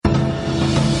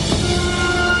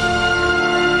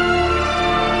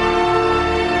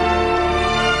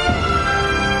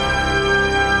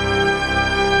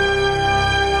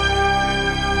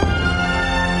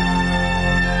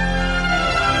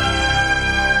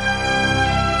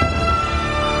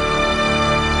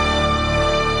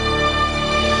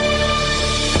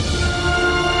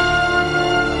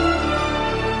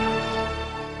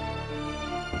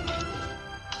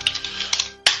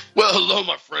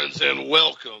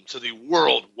welcome to the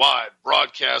worldwide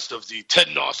broadcast of the Ted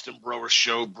and Austin Brower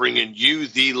Show, bringing you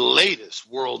the latest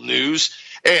world news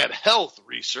and health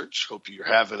research. Hope you're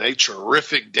having a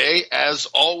terrific day as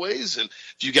always. And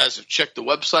if you guys have checked the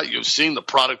website, you've seen the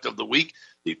product of the week,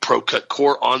 the Pro Cut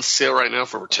Core, on sale right now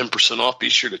for over 10% off. Be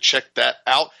sure to check that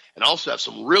out. And I also have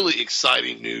some really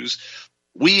exciting news.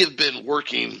 We have been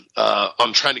working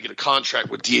on trying to get a contract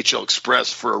with DHL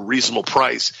Express for a reasonable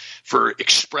price for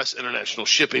express international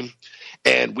shipping,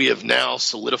 and we have now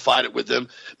solidified it with them,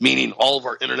 meaning all of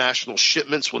our international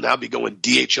shipments will now be going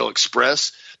DHL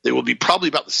Express. They will be probably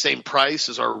about the same price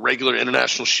as our regular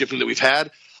international shipping that we've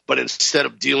had, but instead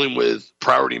of dealing with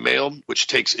priority mail, which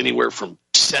takes anywhere from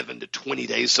 7 to 20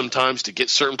 days sometimes to get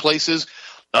certain places,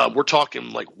 we're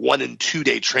talking like 1 and 2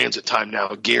 day transit time now,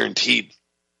 guaranteed.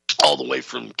 All the way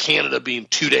from Canada being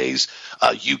 2 days,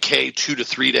 UK 2 to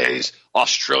 3 days,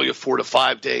 Australia 4 to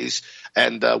 5 days.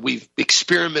 And we've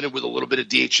experimented with a little bit of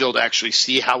DHL to actually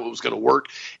see how it was going to work.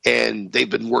 And they've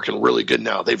been working really good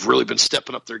now. They've really been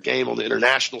stepping up their game on the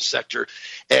international sector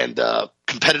and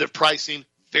competitive pricing.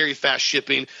 Very fast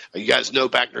shipping. You guys know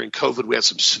back during COVID, we had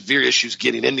some severe issues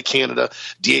getting into Canada.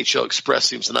 DHL Express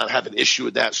seems to not have an issue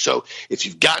with that. So if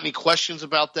you've got any questions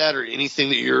about that or anything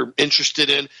that you're interested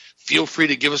in, feel free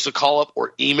to give us a call up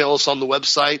or email us on the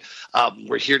website.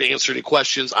 We're here to answer any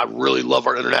questions. I really love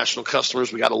our international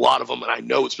customers. We got a lot of them, and I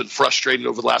know it's been frustrating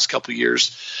over the last couple of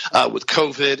years with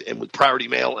COVID and with priority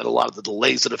mail and a lot of the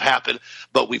delays that have happened.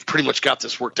 But we've pretty much got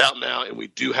this worked out now, and we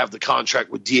do have the contract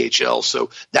with DHL, so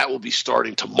that will be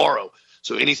starting tomorrow.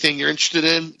 So anything you're interested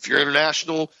in, if you're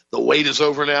international, the wait is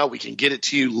over now. We can get it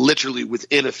to you literally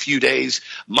within a few days,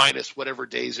 minus whatever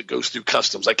days it goes through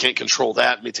customs. I can't control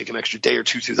that. It may take an extra day or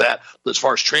two through that. But as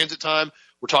far as transit time,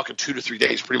 we're talking 2 to 3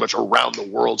 days pretty much around the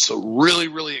world. So really,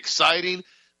 really exciting.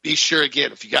 Be sure,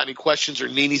 again, if you got any questions or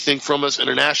need anything from us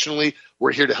internationally,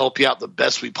 we're here to help you out the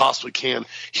best we possibly can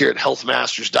here at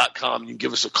healthmasters.com. You can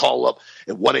give us a call up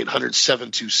at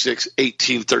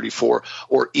 1-800-726-1834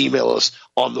 or email us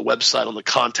on the website on the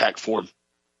contact form.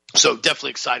 So definitely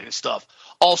exciting stuff.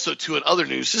 Also, too, in other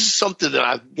news, this is something that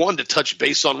I wanted to touch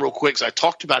base on real quick because I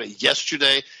talked about it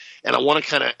yesterday, and I want to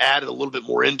kind of add a little bit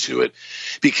more into it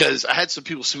because I had some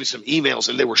people send me some emails,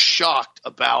 and they were shocked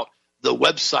about the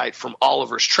website from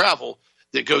Oliver's Travel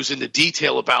that goes into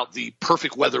detail about the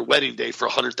perfect weather wedding day for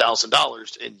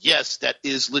 $100,000. And yes, that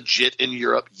is legit in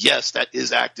Europe. Yes, that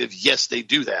is active. Yes, they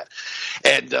do that.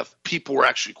 And people were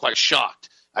actually quite shocked.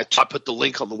 I put the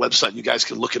link on the website, and you guys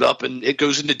can look it up, and it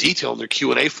goes into detail in their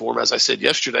Q&A form, as I said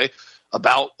yesterday,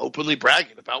 about openly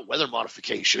bragging about weather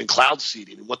modification and cloud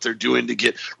seeding and what they're doing to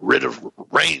get rid of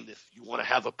rain if you want to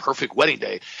have a perfect wedding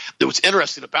day. But what's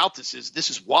interesting about this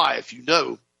is why, if you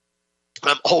know,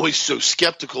 I'm always so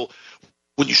skeptical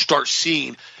when you start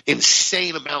seeing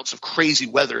insane amounts of crazy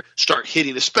weather start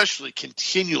hitting, especially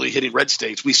continually hitting red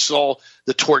states. We saw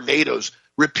the tornadoes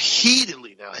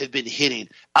repeatedly now have been hitting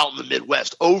out in the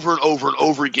Midwest over and over and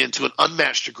over again to an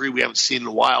unmatched degree we haven't seen in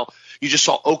a while. You just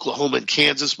saw Oklahoma and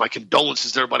Kansas. My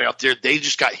condolences to everybody out there. They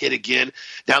just got hit again.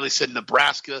 Now they said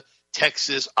Nebraska,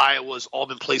 Texas, Iowa's all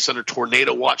been placed under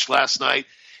tornado watch last night.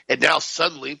 And now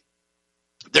suddenly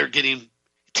they're getting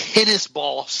tennis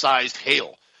ball sized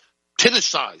hail.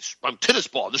 Tennis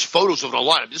ball. There's photos of it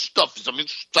online. This stuff is, the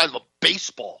size of a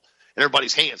baseball in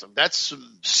everybody's hands. That's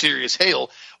some serious hail.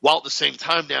 While at the same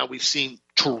time now we've seen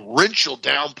torrential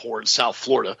downpour in South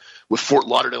Florida with Fort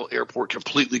Lauderdale Airport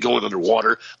completely going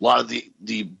underwater. A lot of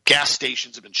the gas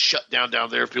stations have been shut down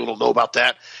there. If people don't know about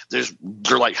that, they're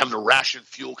like having to ration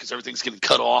fuel because everything's getting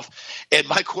cut off. And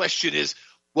my question is,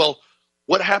 well,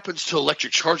 what happens to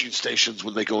electric charging stations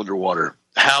when they go underwater?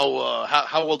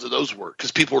 How well do those work?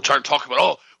 Because people were trying to talk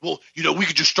about, we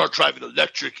could just start driving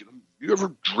electric. You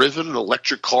ever driven an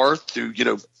electric car through,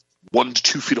 1 to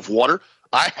 2 feet of water?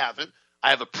 I haven't. I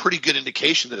have a pretty good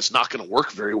indication that it's not going to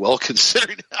work very well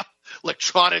considering how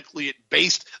electronically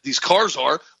based these cars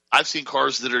are. I've seen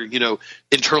cars that are,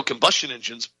 internal combustion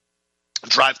engines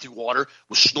drive through water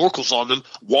with snorkels on them,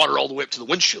 water all the way up to the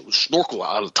windshield with snorkel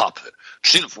out of the top of it.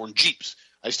 I've seen it before in Jeeps.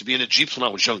 I used to be in a Jeeps when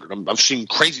I was younger. I've seen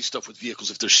crazy stuff with vehicles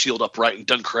if they're sealed up right and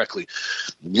done correctly.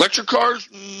 Electric cars,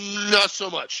 not so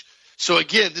much. So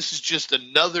again, this is just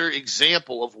another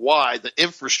example of why the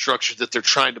infrastructure that they're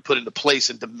trying to put into place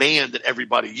and demand that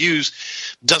everybody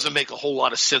use doesn't make a whole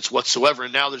lot of sense whatsoever.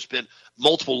 And now there's been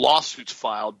multiple lawsuits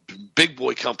filed, big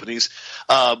boy companies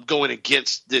going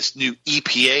against this new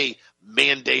EPA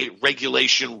mandate,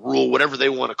 regulation, rule, whatever they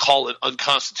want to call it,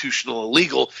 unconstitutional,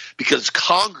 illegal, because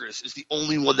Congress is the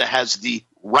only one that has the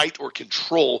right or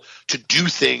control to do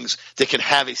things that can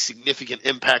have a significant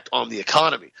impact on the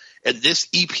economy. And this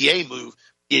EPA move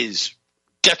is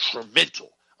detrimental.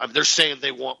 I mean, they're saying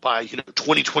they want by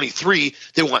 2023,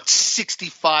 they want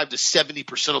 65 to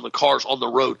 70% of the cars on the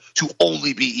road to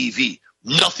only be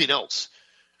EV, nothing else.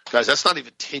 Guys, that's not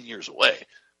even 10 years away.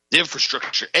 The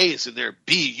infrastructure, A, is in there.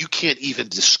 B, you can't even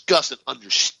discuss and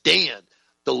understand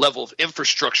the level of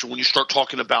infrastructure when you start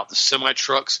talking about the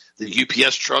semi-trucks, the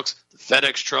UPS trucks, the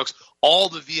FedEx trucks, all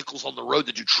the vehicles on the road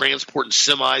that do transport and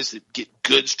semis that get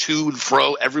goods to and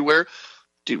fro everywhere.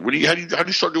 Dude, how do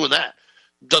you start doing that?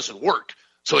 It doesn't work.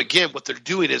 So again, what they're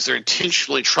doing is they're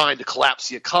intentionally trying to collapse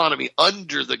the economy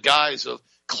under the guise of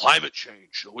climate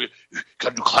change. We got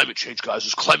to do climate change, guys.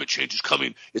 This climate change is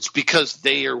coming. It's because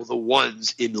they are the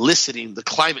ones eliciting the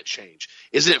climate change.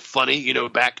 Isn't it funny?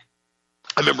 Back,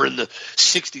 I remember in the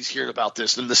 60s hearing about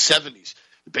this. In the 70s,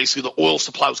 basically the oil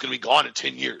supply was going to be gone in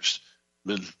 10 years.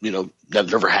 And,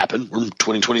 that never happened. We're in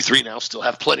 2023 now, still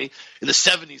have plenty. In the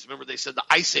 70s, remember they said the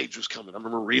ice age was coming. I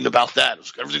remember reading about that.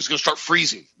 Everything's going to start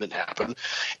freezing. Didn't happen.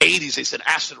 80s, they said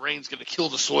acid rain is going to kill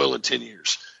the soil in 10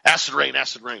 years. Acid rain.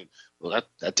 Well,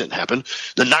 that didn't happen.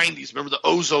 The 90s, remember the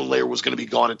ozone layer was going to be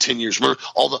gone in 10 years. Remember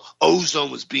all the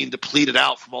ozone was being depleted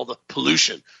out from all the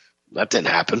pollution. That didn't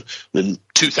happen. In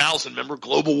 2000, remember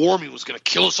global warming was going to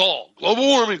kill us all. Global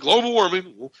warming.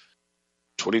 Well,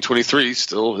 2023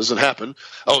 still hasn't happened.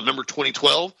 Oh, remember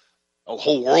 2012? The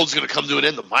whole world's going to come to an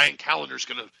end. The Mayan calendar is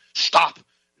going to stop.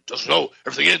 It doesn't know.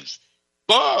 Everything ends.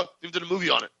 They did a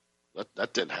movie on it.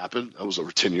 That didn't happen. That was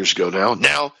over 10 years ago now.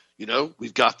 Now,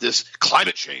 we've got this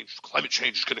climate change. Climate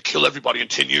change is going to kill everybody in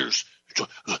 10 years. You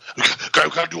got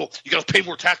to pay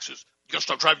more taxes. You got to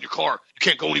stop driving your car. You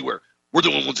can't go anywhere. We're the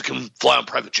only ones that can fly on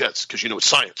private jets because, it's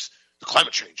science, the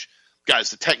climate change.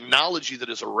 Guys, the technology that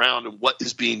is around and what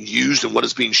is being used and what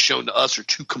is being shown to us are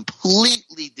two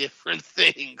completely different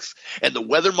things. And the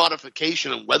weather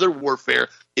modification and weather warfare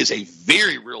is a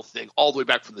very real thing all the way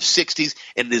back from the 60s,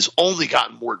 and it has only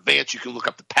gotten more advanced. You can look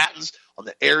up the patents on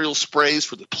the aerial sprays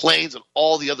for the planes and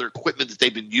all the other equipment that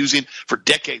they've been using for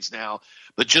decades now.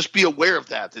 But just be aware of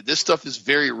that this stuff is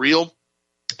very real.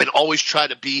 And always try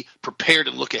to be prepared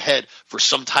and look ahead for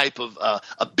some type of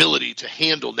ability to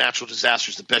handle natural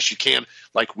disasters the best you can,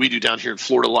 like we do down here in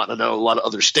Florida a lot, and I know a lot of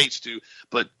other states do,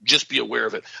 but just be aware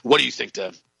of it. What do you think,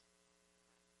 Deb?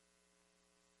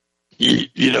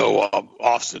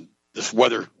 Austin, this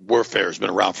weather warfare has been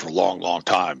around for a long, long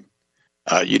time.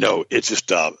 It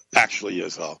just actually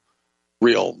is a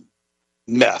real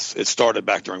mess. It started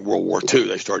back during World War II.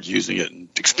 They started using it and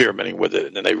experimenting with it,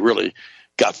 and then they really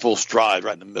got full stride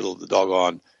right in the middle of the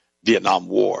doggone Vietnam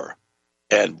War.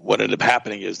 And what ended up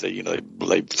happening is they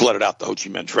flooded out the Ho Chi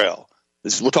Minh Trail.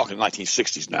 We're talking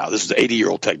 1960s now. This is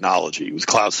 80-year-old technology with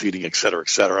cloud seeding, et cetera, et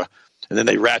cetera. And then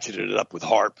they ratcheted it up with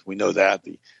HARP. We know that.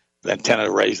 The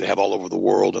antenna arrays they have all over the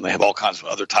world, and they have all kinds of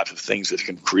other types of things that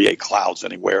can create clouds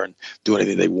anywhere and do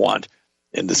anything they want.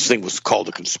 And this thing was called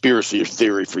a conspiracy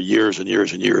theory for years and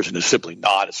years and years, and it's simply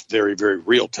not. It's very, very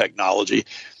real technology.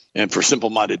 And for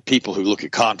simple-minded people who look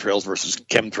at contrails versus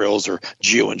chemtrails or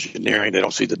geoengineering, they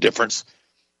don't see the difference.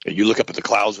 You look up at the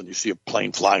clouds and you see a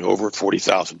plane flying over at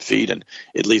 40,000 feet, and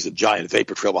it leaves a giant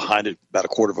vapor trail behind it about a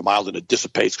quarter of a mile, and it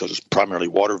dissipates because it's primarily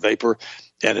water vapor,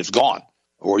 and it's gone.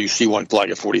 Or you see one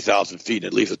flying at 40,000 feet,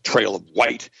 and it leaves a trail of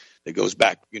white that goes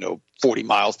back, 40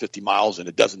 miles, 50 miles, and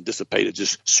it doesn't dissipate. It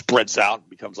just spreads out and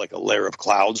becomes like a layer of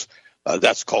clouds.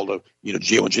 That's called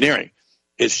geoengineering.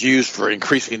 It's used for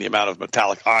increasing the amount of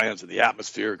metallic ions in the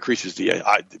atmosphere, increases the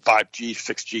 5G,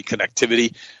 6G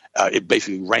connectivity. It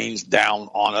basically rains down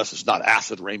on us. It's not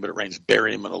acid rain, but it rains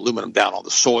barium and aluminum down on the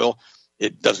soil.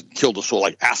 It doesn't kill the soil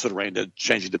like acid rain does,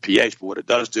 changing the pH, but what it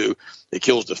does do, it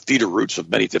kills the feeder roots of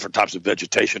many different types of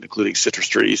vegetation, including citrus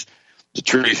trees. The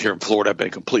trees here in Florida have been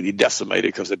completely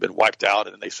decimated because they've been wiped out,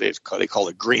 and they call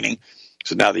it greening.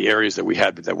 So now the areas that we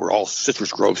had that were all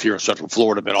citrus groves here in Central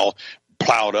Florida have been all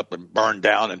plowed up and burned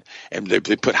down, and they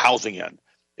put housing in.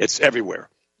 It's everywhere,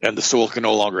 and the soil can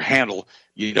no longer handle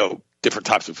different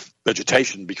types of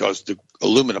vegetation because the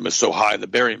aluminum is so high and the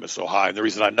barium is so high. And the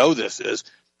reason I know this is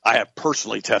I have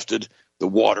personally tested the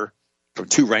water from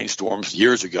 2 rainstorms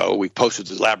years ago. We posted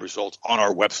the lab results on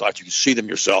our website. You can see them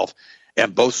yourself,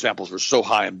 and both samples were so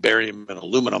high in barium and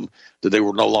aluminum that they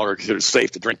were no longer considered safe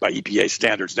to drink by EPA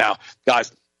standards. Now,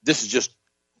 guys, this is just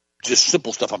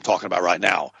simple stuff I'm talking about right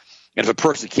now. And if a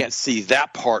person can't see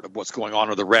that part of what's going on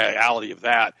or the reality of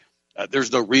that,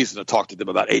 there's no reason to talk to them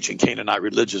about ancient Canaanite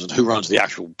religions and who runs the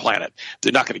actual planet.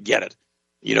 They're not going to get it.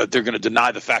 They're going to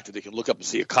deny the fact that they can look up and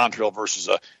see a contrail versus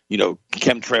a,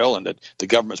 chemtrail, and that the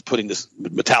government's putting this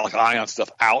metallic ion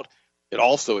stuff out. It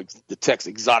also detects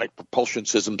exotic propulsion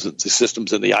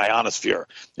systems in the ionosphere,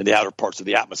 in the outer parts of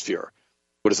the atmosphere.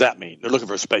 What does that mean? They're looking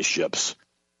for spaceships.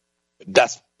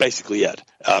 That's basically it.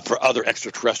 For other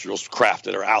extraterrestrials craft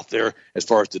that are out there, as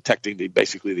far as detecting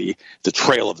the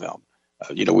trail of them.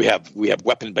 We have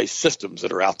weapon-based systems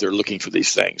that are out there looking for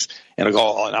these things. And I'm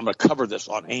going to cover this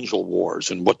on angel wars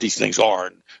and what these things are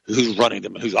and who's running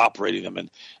them and who's operating them.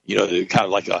 And, they're kind of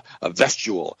like a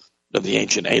vestule of the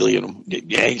ancient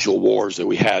angel wars that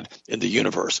we had in the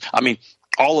universe. I mean,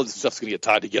 all of this stuff's going to get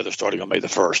tied together starting on May the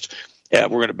 1st.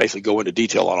 And we're going to basically go into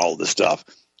detail on all of this stuff.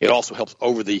 It also helps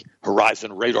over the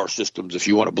horizon radar systems if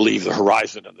you want to believe the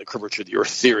horizon and the curvature of the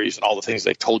Earth theories and all the things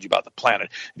they've told you about the planet,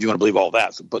 if you want to believe all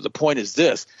that. But the point is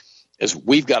this, is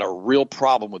we've got a real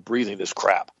problem with breathing this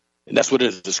crap. And that's what it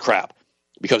is, this crap,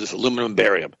 because it's aluminum and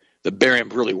barium. The barium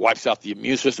really wipes out the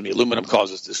immune system. The aluminum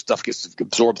causes this stuff gets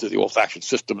absorbed through the olfaction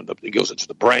system and it goes into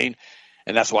the brain.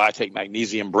 And that's why I take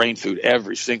magnesium brain food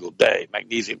every single day,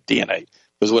 magnesium DNA.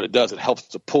 Because what it does, it helps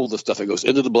to pull the stuff that goes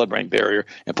into the blood-brain barrier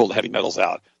and pull the heavy metals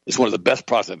out. It's one of the best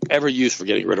products I've ever used for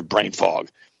getting rid of brain fog.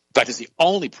 In fact, it's the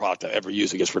only product I've ever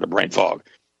used that gets rid of brain fog.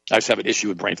 I just have an issue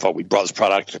with brain fog. We brought this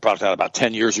product out about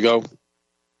 10 years ago.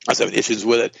 I was having issues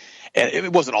with it. And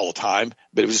it wasn't all the time,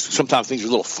 but it was sometimes things were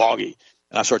a little foggy.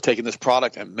 And I started taking this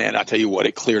product, and, man, I tell you what,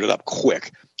 it cleared it up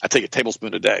quick. I take a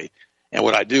tablespoon a day. And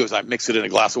what I do is I mix it in a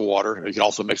glass of water. You can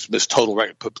also mix this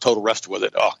put Total Rest with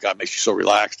it. Oh, God, it makes you so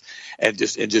relaxed. And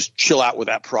just chill out with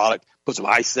that product. Put some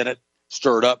ice in it,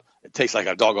 stir it up. It tastes like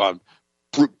a doggone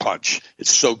fruit punch. It's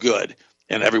so good.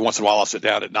 And every once in a while I'll sit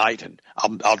down at night and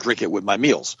I'll drink it with my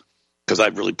meals because I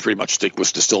really pretty much stick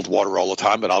with distilled water all the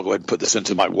time. But I'll go ahead and put this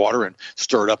into my water and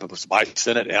stir it up and put some ice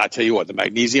in it. And I tell you what, the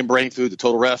magnesium brain food, the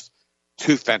Total Rest,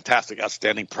 two fantastic,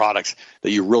 outstanding products that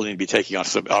you really need to be taking on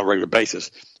a regular basis.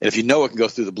 And if you know it can go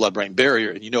through the blood-brain barrier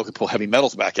and you know it can pull heavy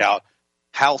metals back out,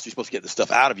 how else are you supposed to get this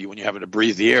stuff out of you when you're having to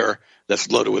breathe the air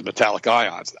that's loaded with metallic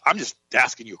ions? I'm just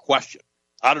asking you a question.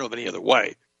 I don't know of any other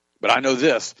way, but I know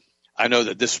this. I know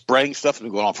that this spraying stuff has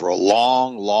been going on for a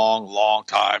long, long, long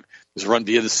time. It's run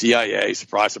via the CIA,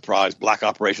 surprise, surprise, black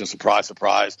operation, surprise,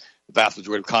 surprise. The vast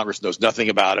majority of Congress knows nothing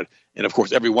about it. And, of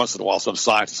course, every once in a while some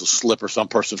scientist will slip or some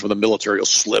person from the military will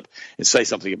slip and say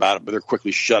something about it, but they're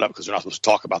quickly shut up because they're not supposed to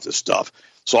talk about this stuff.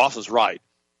 So Austin's right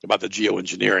about the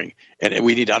geoengineering. And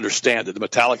we need to understand that the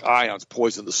metallic ions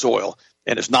poison the soil,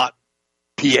 and it's not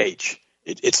pH.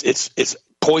 It's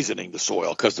poisoning the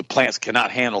soil because the plants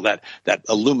cannot handle that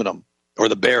aluminum or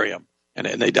the barium, and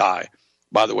they die.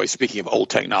 By the way, speaking of old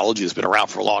technology that's been around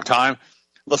for a long time,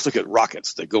 let's look at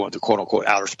rockets that go into quote-unquote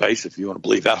outer space, if you want to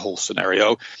believe that whole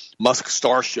scenario. Musks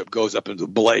starship goes up into a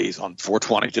blaze on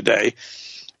 420 today.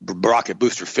 Rocket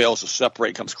booster fails to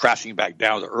separate, comes crashing back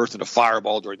down to Earth in a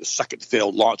fireball during the second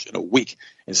failed launch in a week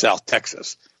in South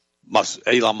Texas.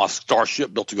 Elon Musk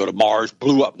starship, built to go to Mars,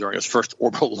 blew up during its first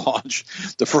orbital launch.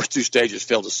 The first two stages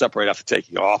failed to separate after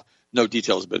taking off. No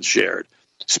details have been shared.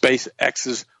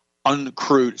 SpaceX's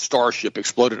uncrewed starship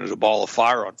exploded into a ball of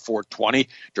fire on 420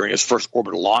 during its first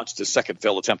orbital launch, the second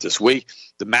failed attempt this week.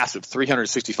 The massive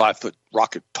 365-foot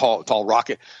tall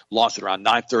rocket launched at around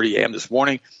 9:30 a.m. this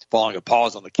morning, following a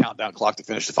pause on the countdown clock to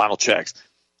finish the final checks.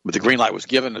 But the green light was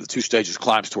given and the two stages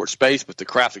climbs towards space, but the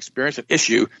craft experienced an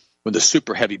issue when the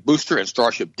super heavy booster and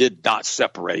starship did not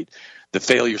separate. The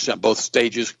failure sent both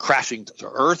stages crashing to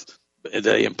Earth.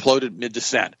 They imploded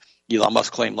mid-descent. Elon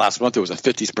Musk claimed last month there was a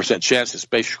 50% chance the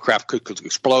spacecraft could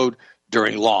explode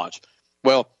during launch.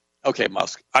 Well, okay,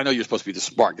 Musk, I know you're supposed to be the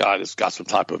smart guy that's got some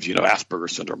type of,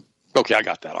 Asperger's syndrome. Okay, I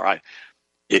got that, all right.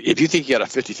 If you think you had a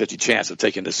 50-50 chance of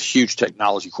taking this huge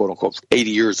technology, quote unquote,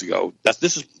 80 years ago,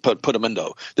 this is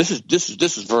putamindo. This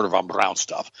is Werner von Braun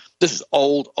stuff. This is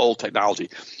old technology.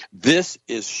 This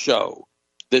is show.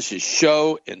 This is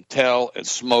show and tell and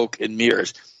smoke and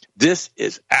mirrors. This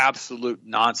is absolute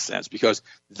nonsense because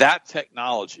that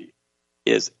technology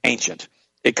is ancient.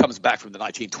 It comes back from the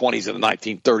 1920s and the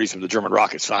 1930s from the German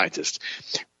rocket scientists.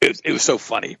 It was so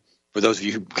funny. For those of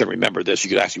you who can remember this, you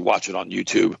could actually watch it on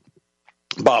YouTube.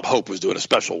 Bob Hope was doing a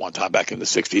special one time back in the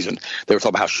 60s, and they were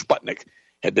talking about how Sputnik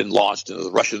had been launched, and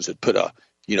the Russians had put a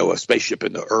spaceship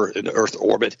in the Earth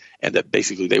orbit, and that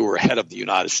basically they were ahead of the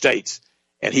United States.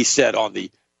 And he said on the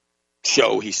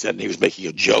show, and he was making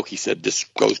a joke, he said this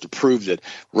goes to prove that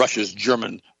Russia's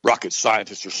German rocket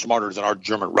scientists are smarter than our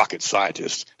German rocket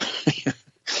scientists.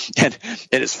 and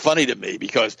it's funny to me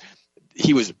because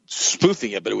he was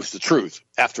spoofing it, but it was the truth.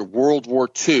 After World War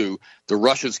II, the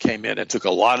Russians came in and took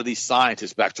a lot of these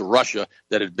scientists back to Russia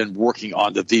that had been working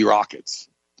on the V rockets.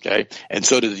 Okay, and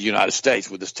so did the United States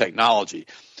with this technology.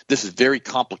 This is very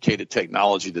complicated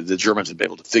technology that the Germans have been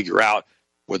able to figure out.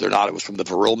 Whether or not it was from the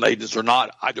Vril maidens or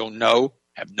not, I don't know.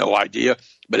 Have no idea,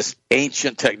 but it's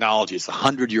ancient technology. It's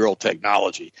 100-year-old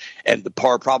technology. And the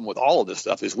problem with all of this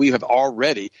stuff is we have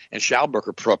already, and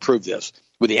Schauberger proved this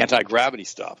with the anti-gravity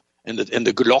stuff and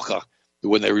the Glocke,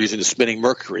 when they were using the spinning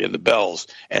mercury and the bells,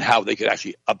 and how they could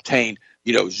actually obtain,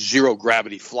 zero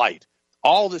gravity flight.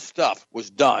 All this stuff was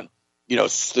done, in the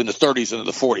 30s and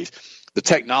the 40s. The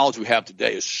technology we have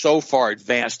today is so far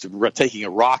advanced to taking a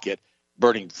rocket,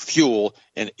 burning fuel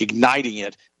and igniting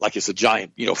it like it's a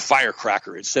giant,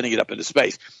 firecracker and sending it up into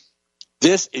space.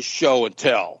 This is show and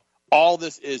tell. All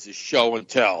this is show and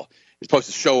tell. It's supposed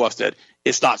to show us that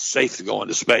it's not safe to go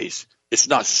into space. It's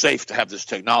not safe to have this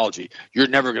technology. You're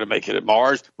never going to make it at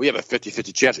Mars. We have a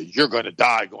 50-50 chance that you're going to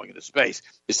die going into space.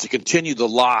 It's to continue the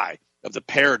lie of the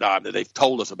paradigm that they've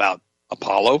told us about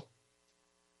Apollo,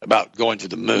 about going to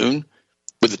the moon,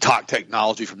 with the talk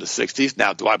technology from the 60s.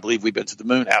 Now, do I believe we've been to the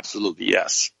moon? Absolutely,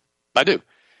 yes. I do,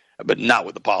 but not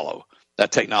with Apollo.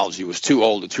 That technology was too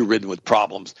old and too ridden with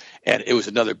problems, and it was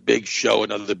another big show,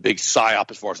 another big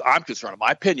psyop as far as I'm concerned. In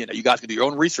my opinion, you guys can do your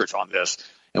own research on this.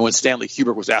 And when Stanley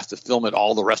Kubrick was asked to film it,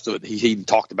 all the rest of it, he even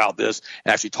talked about this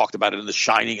and actually talked about it in The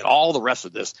Shining and all the rest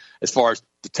of this as far as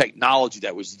the technology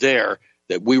that was there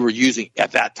that we were using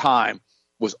at that time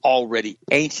was already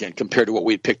ancient compared to what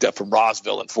we had picked up from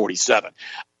Roswell in 47.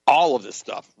 All of this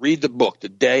stuff. Read the book, The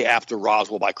Day After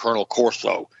Roswell by Colonel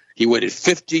Corso. He waited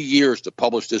 50 years to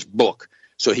publish this book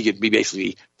so he could be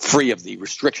basically free of the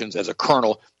restrictions as a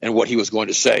colonel and what he was going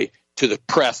to say to the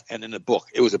press and in the book.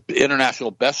 It was an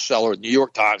international bestseller in the New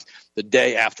York Times, The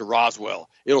Day After Roswell.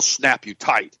 It'll snap you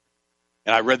tight.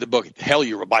 And I read the book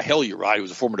by Helluride. He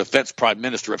was a former defense prime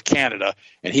minister of Canada,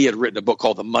 and he had written a book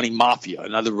called The Money Mafia,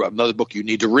 another book you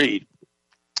need to read.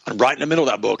 And right in the middle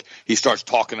of that book, he starts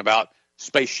talking about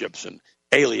spaceships and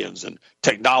aliens and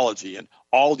technology and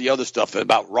all the other stuff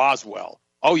about Roswell.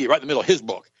 Oh, yeah, right in the middle of his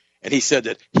book. And he said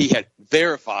that he had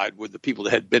verified with the people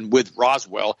that had been with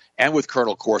Roswell and with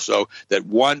Colonel Corso that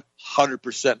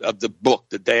 100% of the book,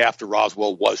 The Day After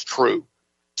Roswell, was true.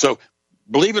 So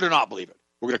believe it or not believe it,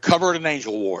 we're going to cover it in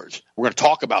Angel Wars. We're going to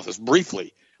talk about this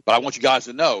briefly, but I want you guys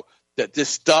to know that this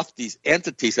stuff, these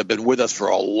entities have been with us for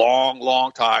a long,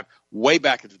 long time, way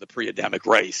back into the pre-Adamic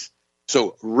race.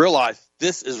 So realize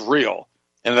this is real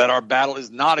and that our battle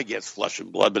is not against flesh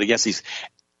and blood, but against these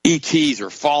ETs or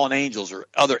fallen angels or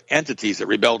other entities that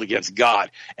rebelled against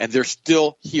God. And they're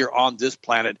still here on this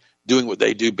planet doing what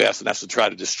they do best, and that's to try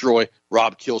to destroy,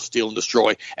 rob, kill, steal, and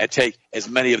destroy, and take as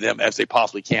many of them as they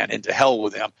possibly can into hell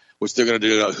with them, which they're going to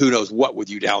do who knows what with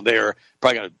you down there,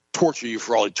 probably going to torture you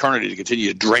for all eternity to continue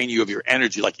to drain you of your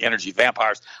energy like energy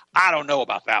vampires. I don't know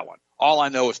about that one. All I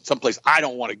know is someplace I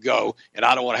don't want to go, and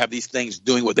I don't want to have these things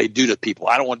doing what they do to people.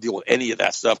 I don't want to deal with any of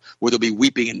that stuff where there'll be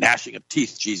weeping and gnashing of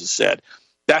teeth, Jesus said.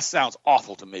 That sounds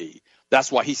awful to me.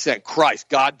 That's why he sent Christ.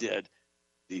 God did,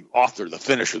 the author, the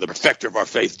finisher, the perfecter of our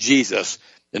faith, Jesus,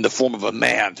 in the form of a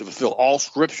man to fulfill all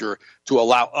Scripture to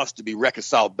allow us to be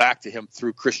reconciled back to him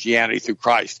through Christianity, through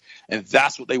Christ. And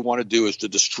that's what they want to do, is to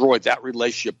destroy that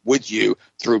relationship with you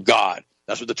through God.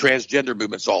 That's what the transgender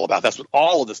movement's all about. That's what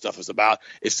all of this stuff is about,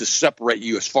 is to separate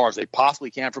you as far as they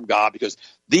possibly can from God, because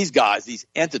these guys, these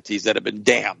entities that have been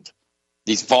damned,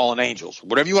 these fallen angels,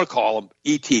 whatever you want to call them,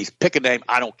 ETs, pick a name,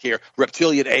 I don't care,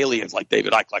 reptilian aliens like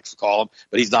David Icke likes to call them,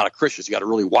 but he's not a Christian, so you got to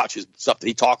really watch his stuff that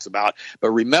he talks about.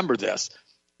 But remember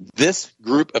this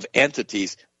group of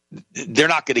entities, they're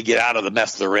not going to get out of the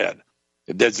mess they're in.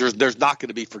 There's not going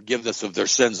to be forgiveness of their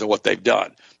sins and what they've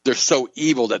done. They're so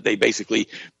evil that they basically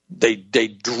they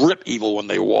drip evil when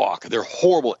they walk. They're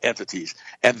horrible entities,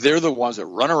 and they're the ones that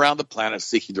run around the planet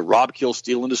seeking to rob, kill,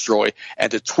 steal, and destroy,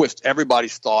 and to twist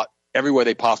everybody's thought every way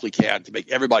they possibly can to make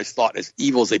everybody's thought as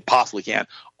evil as they possibly can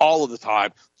all of the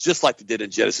time, just like they did in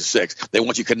Genesis 6. They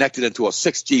want you connected into a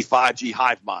 6G, 5G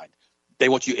hive mind. They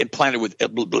want you implanted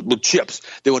with chips.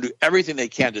 They want to do everything they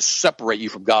can to separate you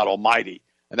from God Almighty.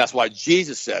 And that's why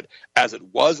Jesus said, as it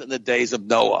was in the days of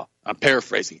Noah, I'm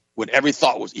paraphrasing, when every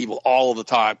thought was evil all of the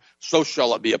time, so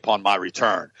shall it be upon my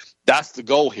return. That's the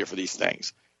goal here for these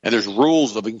things. And there's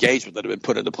rules of engagement that have been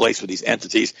put into place for these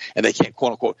entities, and they can't,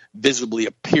 quote unquote, visibly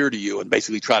appear to you and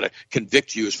basically try to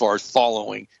convict you as far as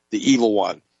following the evil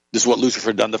one. This is what Lucifer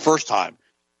had done the first time.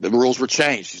 The rules were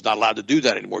changed. He's not allowed to do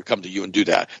that anymore, come to you and do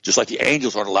that. Just like the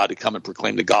angels aren't allowed to come and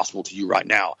proclaim the gospel to you right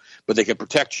now, but they can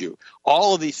protect you.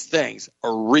 All of these things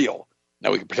are real.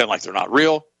 Now, we can pretend like they're not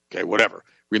real. Okay, whatever.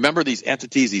 Remember these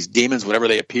entities, these demons, whenever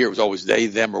they appear, it was always they,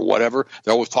 them, or whatever.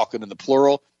 They're always talking in the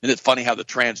plural. Isn't it funny how the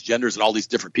transgenders and all these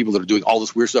different people that are doing all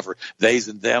this weird stuff are theys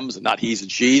and thems and not he's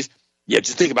and she's? Yeah,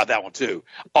 just think about that one too.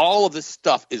 All of this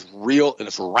stuff is real and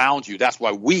it's around you. That's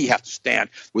why we have to stand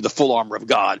with the full armor of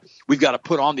God. We've got to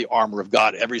put on the armor of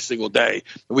God every single day.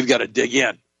 And we've got to dig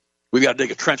in. We've got to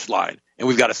dig a trench line. And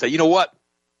we've got to say, you know what?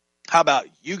 How about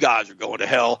you guys are going to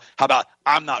hell? How about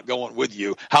I'm not going with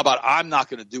you? How about I'm not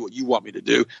going to do what you want me to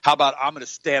do? How about I'm going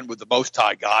to stand with the Most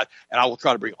High God, and I will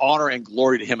try to bring honor and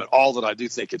glory to him in all that I do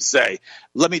think and say.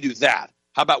 Let me do that.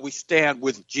 How about we stand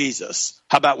with Jesus?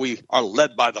 How about we are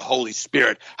led by the Holy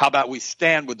Spirit? How about we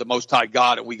stand with the Most High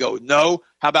God and we go, no?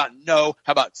 How about no?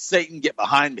 How about Satan, get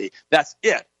behind me? That's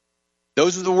it.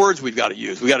 Those are the words we've got to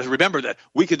use. We've got to remember that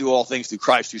we can do all things through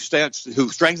Christ who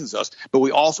strengthens us, but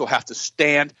we also have to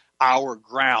stand our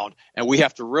ground. And we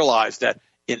have to realize that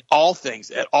in all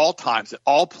things, at all times, at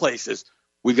all places,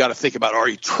 we've got to think about our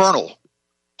eternal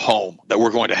home that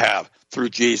we're going to have through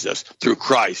Jesus, through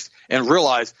Christ, and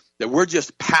realize that we're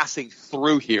just passing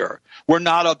through here. We're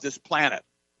not of this planet.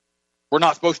 We're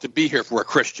not supposed to be here if we're a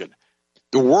Christian.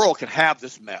 The world can have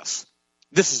this mess.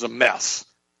 This is a mess,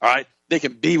 all right? They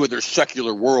can be with their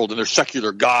secular world and their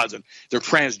secular gods and their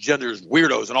transgenders,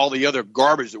 weirdos, and all the other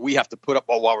garbage that we have to put up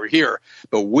while we're here.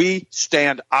 But we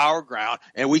stand our ground,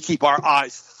 and we keep our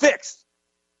eyes fixed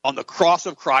on the cross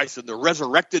of Christ and the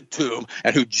resurrected tomb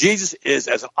and who Jesus is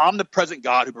as an omnipresent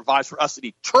God who provides for us an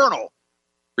eternal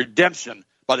redemption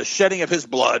by the shedding of his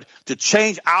blood to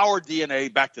change our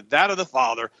DNA back to that of the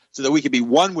Father so that we can be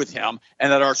one with him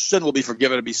and that our sin will be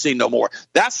forgiven and be seen no more.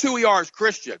 That's who we are as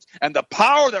Christians. And the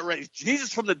power that raised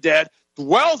Jesus from the dead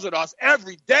dwells in us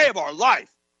every day of our life.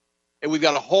 And we've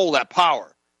got to hold that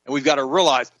power. And we've got to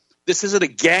realize this isn't a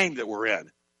game that we're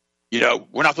in. You know,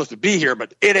 we're not supposed to be here,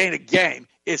 but it ain't a game.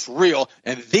 It's real.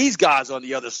 And these guys on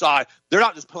the other side, they're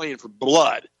not just playing for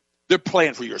blood. They're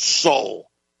playing for your soul.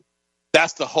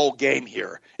 That's the whole game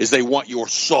here, is they want your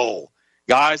soul.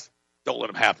 Guys, don't let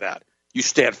them have that. You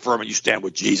stand firm and you stand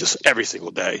with Jesus every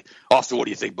single day. Austin, what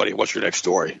do you think, buddy? What's your next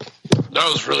story? That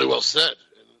was really well said.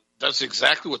 That's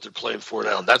exactly what they're playing for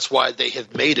now. That's why they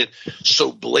have made it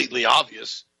so blatantly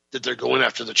obvious that they're going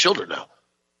after the children now.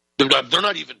 They're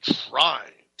not even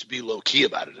trying to be low-key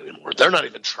about it anymore. They're not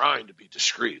even trying to be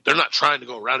discreet. They're not trying to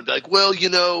go around and be like, well, you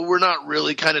know, we're not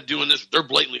really kind of doing this. They're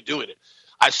blatantly doing it.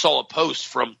 I saw a post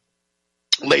from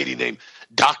lady named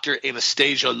Dr.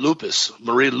 Anastasia Lupus,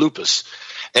 Marie Lupus,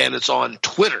 and it's on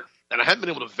Twitter. And I haven't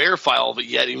been able to verify all of it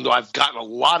yet, even though I've gotten a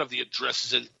lot of the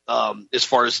addresses in as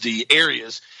far as the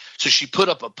areas. So she put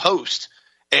up a post,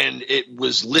 and it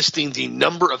was listing the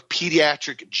number of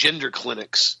pediatric gender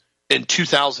clinics in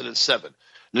 2007.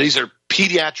 And these are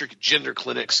pediatric gender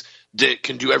clinics that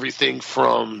can do everything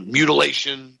from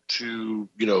mutilation to,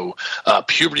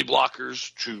 puberty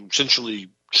blockers to essentially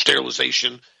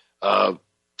sterilization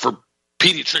for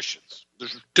pediatricians.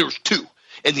 There was two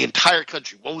in the entire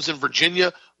country. One was in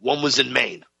Virginia, one was in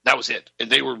Maine. That was it.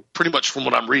 And they were pretty much, from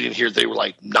what I'm reading here, they were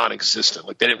like non-existent.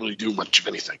 Like they didn't really do much of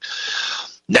anything.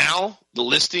 Now the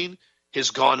listing has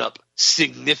gone up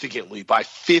significantly by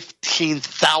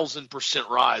 15,000%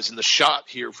 rise. And the shot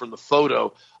here from the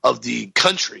photo of the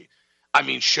country,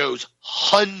 shows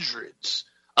hundreds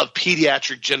of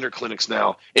pediatric gender clinics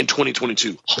now in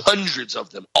 2022. Hundreds of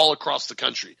them all across the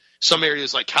country. Some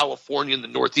areas like California and the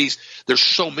Northeast, there's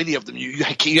so many of them. You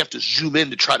have to zoom in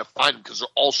to try to find them because they're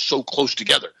all so close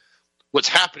together. What's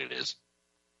happening is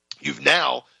you've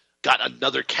now got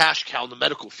another cash cow in the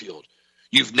medical field.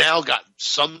 You've now got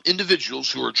some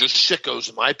individuals who are just sickos,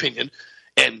 in my opinion,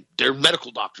 and they're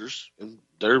medical doctors, and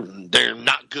they're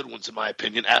not good ones, in my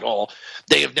opinion, at all.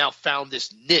 They have now found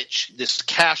this niche, this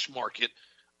cash market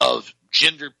of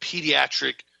gender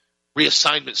pediatric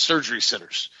reassignment surgery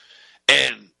centers,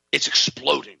 and it's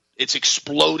exploding. It's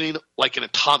exploding like an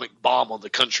atomic bomb on the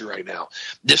country right now.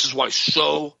 This is why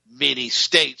so many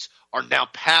states are now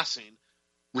passing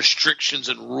restrictions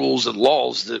and rules and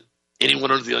laws that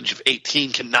anyone under the age of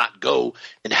 18 cannot go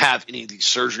and have any of these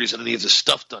surgeries and any of this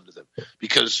stuff done to them,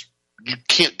 because you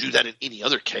can't do that in any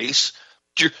other case.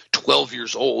 You're 12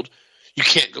 years old. You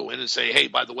can't go in and say, hey,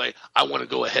 by the way, I want to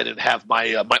go ahead and have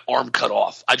my my arm cut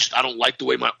off. I don't like the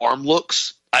way my arm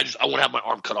looks. I want to have my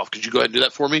arm cut off. Could you go ahead and do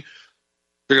that for me?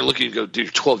 They're going to look at you and go, dude,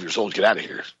 you're 12 years old. Get out of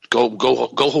here. Go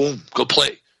home. Go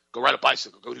play. Go ride a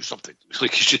bicycle. Go do something.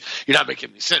 Like you're not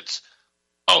making any sense.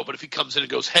 Oh, but if he comes in and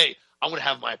goes, hey, I want to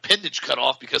have my appendage cut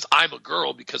off because I'm a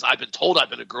girl, because I've been told I've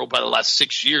been a girl by the last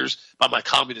 6 years by my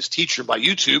communist teacher by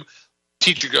YouTube.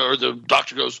 The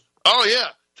doctor goes, oh, yeah,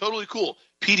 totally cool.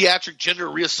 Pediatric gender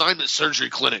reassignment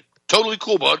surgery clinic. Totally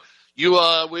cool, bud. You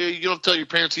don't tell your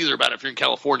parents either about it if you're in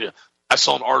California. I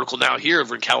saw an article now here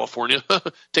over in California.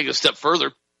 Take it a step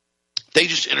further. They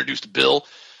just introduced a bill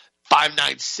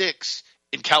 596,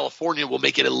 in California will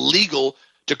make it illegal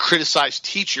to criticize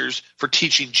teachers for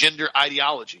teaching gender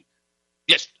ideology.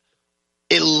 Yes,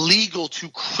 illegal to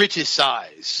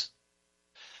criticize.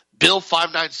 Bill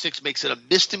 596 makes it a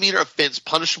misdemeanor offense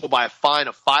punishable by a fine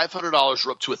of $500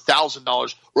 or up to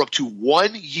 $1,000 or up to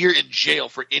 1 year in jail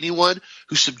for anyone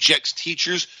who subjects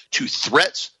teachers to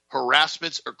threats,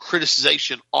 harassments, or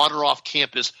criticization on or off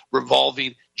campus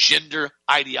revolving gender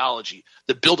ideology.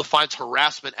 The bill defines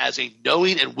harassment as a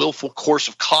knowing and willful course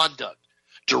of conduct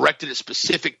directed at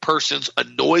specific persons,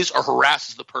 annoys or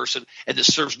harasses the person, and that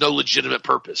serves no legitimate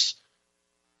purpose.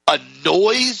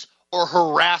 Annoys or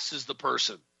harasses the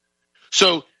person.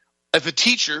 So if a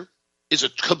teacher is a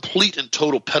complete and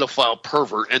total pedophile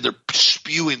pervert and they're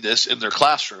spewing this in their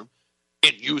classroom,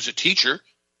 and you as a teacher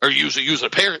or you as a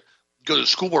parent go to the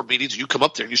school board meetings and you come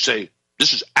up there and you say,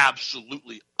 this is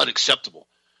absolutely unacceptable.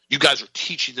 You guys are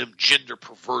teaching them gender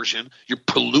perversion. You're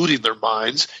polluting their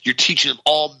minds. You're teaching them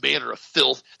all manner of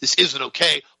filth. This isn't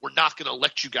okay. We're not going to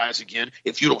elect you guys again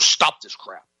if you don't stop this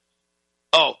crap.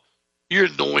 Oh, you're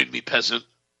annoying me, peasant.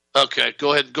 Okay,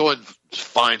 go ahead and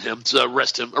find him.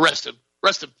 Arrest him.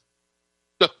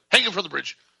 No, hang him from the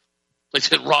bridge. Like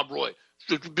said Rob Roy.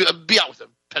 Be out with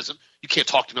him, peasant. You can't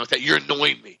talk to me like that. You're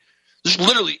annoying me. This is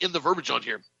literally in the verbiage on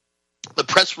here. The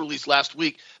press release last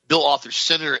week, bill author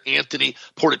Senator Anthony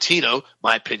Portantino,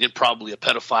 my opinion, probably a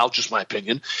pedophile, just my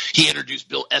opinion, he introduced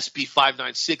Bill SB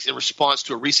 596 in response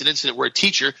to a recent incident where a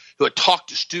teacher who had talked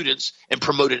to students and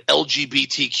promoted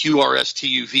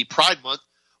LGBTQRSTUV Pride Month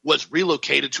was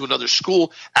relocated to another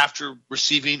school after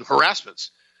receiving harassments.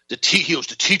 The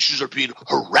teachers are being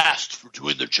harassed for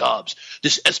doing their jobs.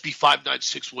 This SB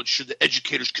 596 will ensure that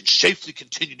educators can safely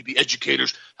continue to be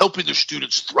educators, helping their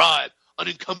students thrive,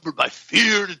 unencumbered by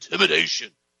fear and intimidation.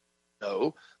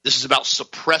 No, this is about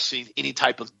suppressing any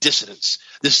type of dissidence.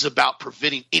 This is about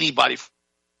preventing anybody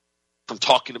from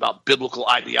talking about biblical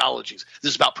ideologies.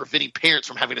 This is about preventing parents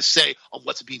from having a say on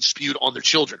what's being spewed on their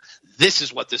children. This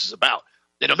is what this is about.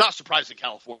 And I'm not surprised in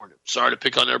California. Sorry to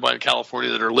pick on everybody in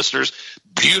California that are listeners.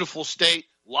 Beautiful state,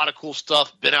 a lot of cool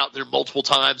stuff. Been out there multiple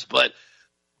times, but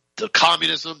the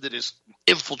communism that has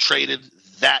infiltrated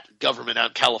that government out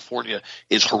in California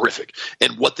is horrific.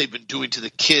 And what they've been doing to the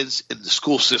kids in the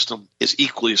school system is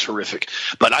equally as horrific.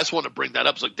 But I just want to bring that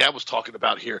up. It's like Dad was talking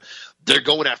about here. They're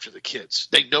going after the kids.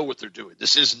 They know what they're doing.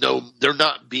 They're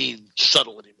not being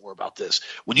subtle anymore about this.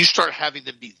 When you start having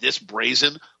them be this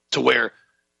brazen to where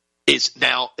it's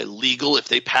now illegal, if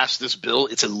they pass this bill,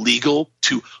 it's illegal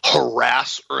to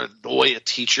harass or annoy a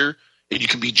teacher, and you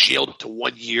can be jailed up to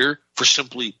 1 year for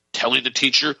simply telling the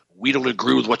teacher, we don't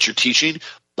agree with what you're teaching.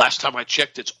 Last time I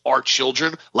checked, it's our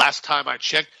children. Last time I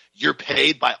checked, you're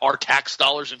paid by our tax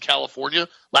dollars in California.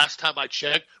 Last time I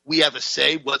checked, we have a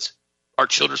say what's our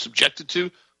children subjected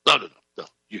to. No.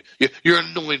 You're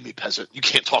annoying me, peasant. You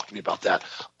can't talk to me about that.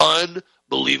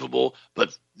 Unbelievable,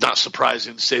 but not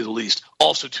surprising to say the least.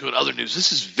 Also, too, in other news,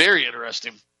 this is very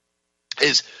interesting.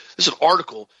 This is an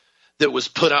article that was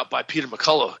put out by Peter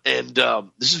McCullough, and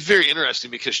this is very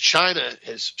interesting because China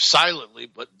has silently,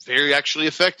 but very actually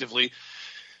effectively,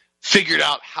 figured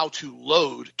out how to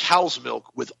load cow's milk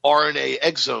with RNA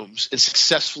exomes and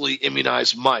successfully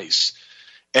immunize mice.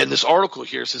 And this article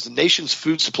here says the nation's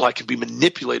food supply can be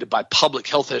manipulated by public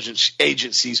health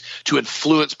agencies to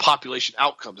influence population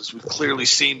outcomes, as we've clearly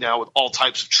seen now with all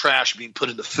types of trash being put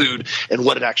into food and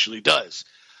what it actually does.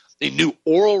 A new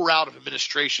oral route of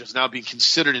administration is now being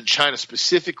considered in China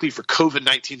specifically for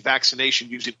COVID-19 vaccination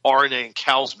using RNA in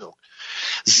cow's milk.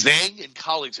 Zhang and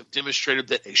colleagues have demonstrated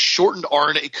that a shortened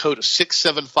RNA code of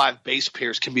 675 base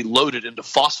pairs can be loaded into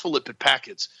phospholipid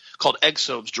packets called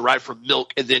exomes derived from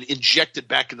milk and then injected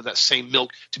back into that same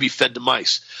milk to be fed to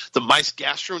mice. The mice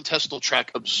gastrointestinal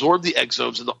tract absorbed the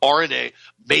exomes and the RNA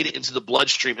made it into the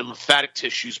bloodstream and lymphatic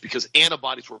tissues because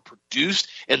antibodies were produced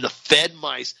in the fed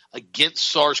mice against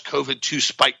SARS-CoV-2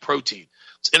 spike protein.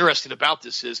 What's interesting about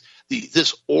this is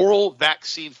this oral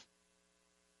vaccine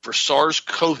for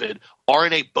SARS-CoV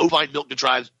RNA bovine milk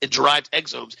derived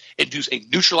exomes induce a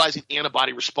neutralizing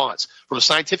antibody response. From a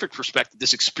scientific perspective,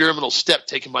 this experimental step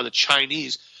taken by the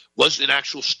Chinese was an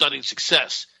actual stunning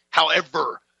success.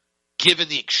 However, given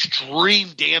the extreme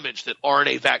damage that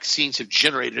RNA vaccines have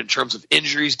generated in terms of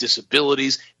injuries,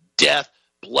 disabilities, death,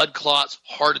 blood clots,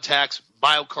 heart attacks,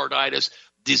 myocarditis,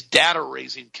 these data are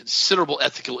raising considerable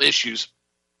ethical issues.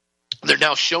 They're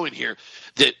now showing here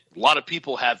that a lot of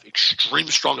people have extreme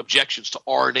strong objections to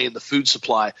RNA in the food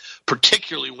supply,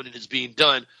 particularly when it is being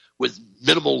done with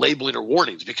minimal labeling or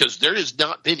warnings, because there has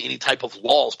not been any type of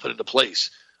laws put into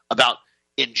place about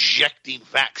injecting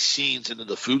vaccines into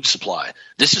the food supply.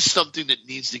 This is something that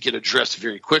needs to get addressed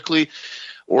very quickly.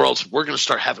 or else we're going to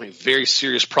start having a very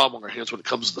serious problem on our hands when it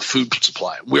comes to the food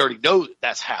supply. We already know that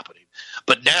that's happening.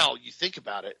 But now you think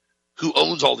about it, who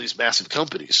owns all these massive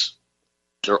companies?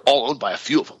 They're all owned by a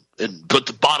few of them. But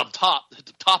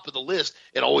the top of the list,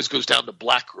 it always goes down to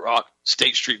BlackRock,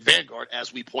 State Street, Vanguard,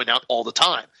 as we point out all the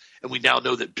time. And we now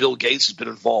know that Bill Gates has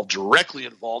been directly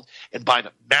involved in buying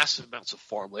up massive amounts of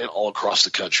farmland all across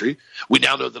the country. We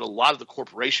now know that a lot of the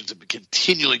corporations have been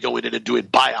continually going in and doing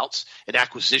buyouts and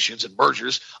acquisitions and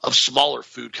mergers of smaller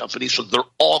food companies. So they're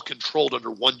all controlled under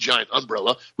one giant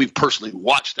umbrella. We've personally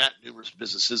watched that, numerous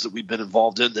businesses that we've been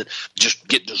involved in that just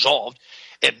get dissolved.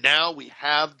 And now we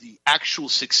have the actual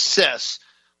success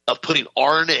of putting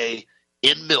RNA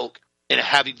in milk and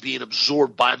having been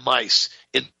absorbed by mice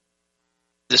in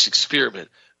this experiment.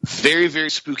 Very, very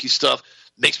spooky stuff.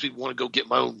 Makes me want to go get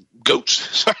my own goats.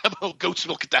 Sorry, my own goat's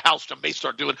milk at the house, which I may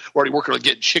start doing. We're already working on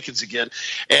getting chickens again.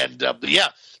 And but yeah,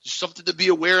 just something to be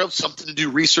aware of, something to do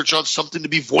research on, something to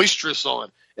be boisterous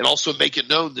on, and also make it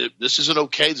known that this isn't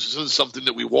okay. This isn't something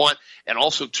that we want. And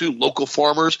also, too, local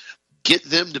farmers, get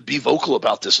them to be vocal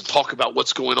about this and talk about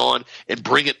what's going on and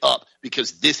bring it up,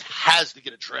 because this has to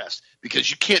get addressed, because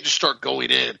you can't just start going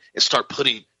in and start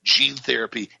putting gene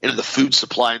therapy into the food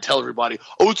supply and tell everybody,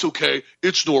 oh, it's okay,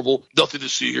 it's normal, nothing to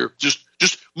see here, just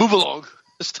move along.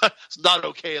 It's not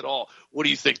okay at all. What do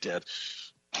you think, Dad?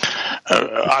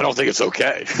 I don't think it's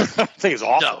okay. I think it's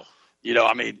awful. No. You know,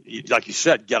 I mean, like you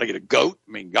said, you got to get a goat.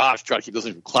 I mean, gosh, try to keep those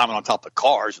things from climbing on top of the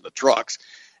cars and the trucks.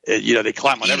 You know, they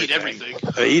climb on everything.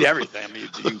 They eat everything. I mean, you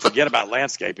can forget about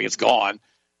landscaping. It's gone.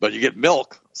 But you get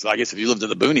milk. So I guess if you lived in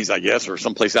the boonies, I guess, or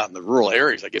someplace out in the rural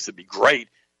areas, I guess it'd be great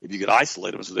if you could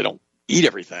isolate them so they don't eat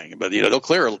everything. But, you know, they'll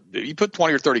clear – if you put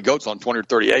 20 or 30 goats on 20 or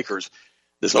 30 acres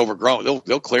that's overgrown,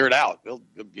 they'll clear it out. They'll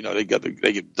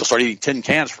start eating tin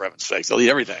cans, for heaven's sakes. They'll eat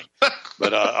everything.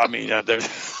 But, I mean, they're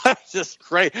just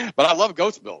great. But I love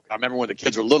goat's milk. I remember when the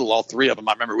kids were little, all three of them,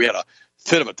 I remember we had a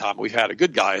fit of a time. We had a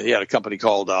good guy. He had a company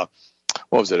called what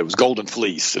was it? It was Golden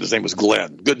Fleece, and his name was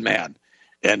Glenn. Good man.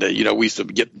 And, you know, we used to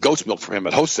get goat's milk from him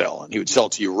at wholesale, and he would sell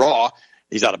it to you raw.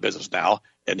 He's out of business now.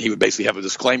 And he would basically have a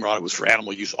disclaimer on it. It was for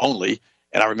animal use only.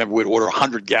 And I remember we'd order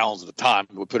 100 gallons at a time.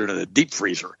 We'd put it in a deep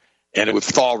freezer, and it would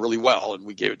thaw really well. And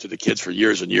we gave it to the kids for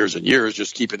years and years and years,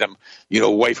 just keeping them, you know,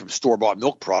 away from store-bought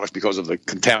milk products because of the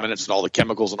contaminants and all the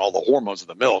chemicals and all the hormones in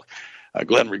the milk.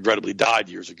 Glenn regrettably died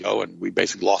years ago, and we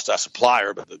basically lost that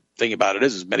supplier. But the thing about it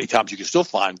is many times you can still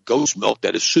find goat's milk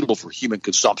that is suitable for human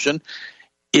consumption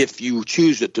if you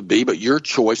choose it to be. But your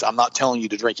choice. I'm not telling you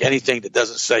to drink anything that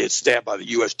doesn't say it's stamped by the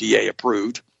USDA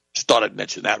approved. Just thought I'd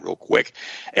mention that real quick.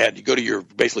 And you go to your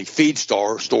basically feed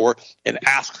store and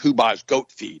ask who buys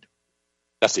goat feed.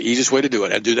 That's the easiest way to do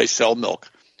it. And do they sell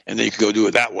milk? And then you can go do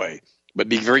it that way. But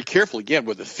be very careful, again,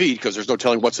 with the feed, because there's no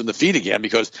telling what's in the feed again,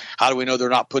 because how do we know they're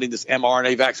not putting this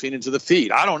mRNA vaccine into the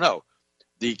feed? I don't know.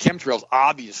 The chemtrails,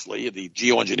 obviously, the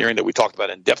geoengineering that we talked about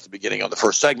in depth at the beginning on the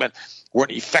first segment,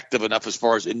 weren't effective enough as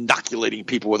far as inoculating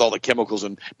people with all the chemicals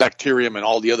and bacterium and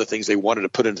all the other things they wanted to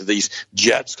put into these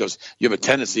jets, because you have a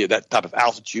tendency at that type of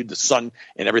altitude, the sun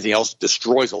and everything else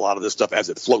destroys a lot of this stuff as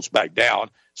it floats back down.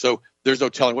 So there's no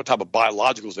telling what type of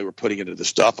biologicals they were putting into this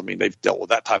stuff. I mean, they've dealt with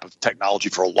that type of technology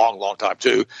for a long, long time,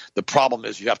 too. The problem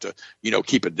is you have to, you know,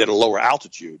 keep it at a lower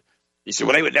altitude. You say,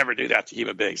 well, they would never do that to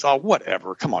human beings. Oh,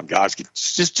 whatever. Come on, guys.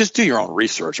 Just do your own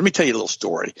research. Let me tell you a little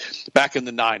story. Back in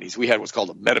the 90s, we had what's called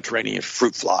a Mediterranean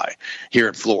fruit fly here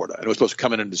in Florida. And it was supposed to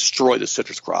come in and destroy the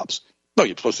citrus crops. No,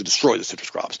 you're supposed to destroy the citrus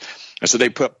crops. And so they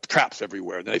put traps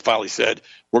everywhere. And then they finally said,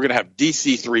 we're going to have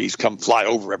DC-3s come fly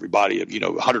over everybody at,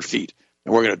 100 feet.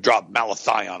 And we're going to drop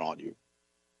malathion on you.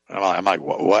 And I'm like,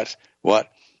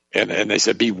 what? And they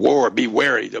said, be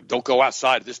wary. Don't go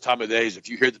outside at this time of days. If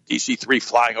you hear the DC-3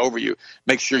 flying over you,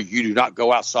 make sure you do not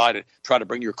go outside and try to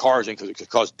bring your cars in because it could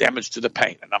cause damage to the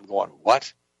paint. And I'm going,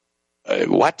 what?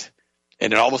 What?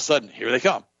 And then all of a sudden, here they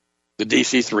come, the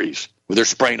DC-3s with their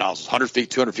spray nozzles, 100 feet,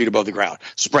 200 feet above the ground,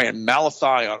 spraying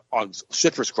malathion on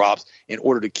citrus crops in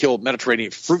order to kill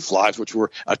Mediterranean fruit flies, which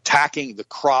were attacking the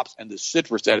crops and the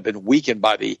citrus that had been weakened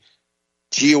by the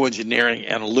geoengineering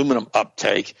and aluminum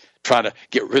uptake, trying to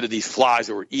get rid of these flies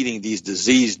that were eating these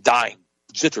diseased, dying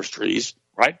citrus trees,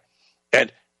 right?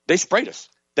 And they sprayed us.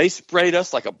 They sprayed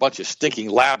us like a bunch of stinking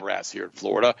lab rats here in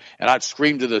Florida. And I'd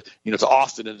scream to to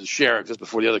Austin and the sheriff just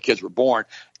before the other kids were born,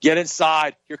 get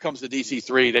inside. Here comes the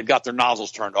DC-3. They've got their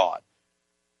nozzles turned on.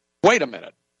 Wait a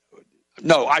minute.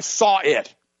 No, I saw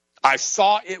it. I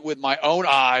saw it with my own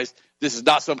eyes. This is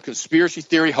not some conspiracy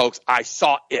theory hoax. I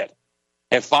saw it.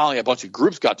 And finally, a bunch of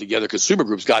groups got together, consumer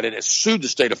groups got in and sued the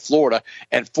state of Florida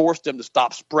and forced them to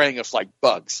stop spraying us like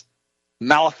bugs.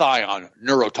 Malathion,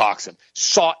 neurotoxin.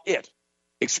 Saw it.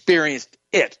 Experienced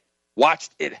it.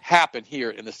 Watched it happen here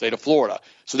in the state of Florida.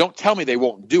 So don't tell me they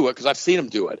won't do it, because I've seen them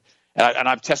do it. And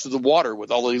I've tested the water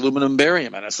with all the aluminum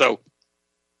barium in it. So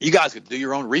you guys can do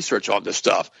your own research on this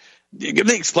stuff. Let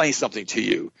me explain something to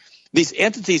you. These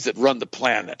entities that run the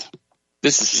planet,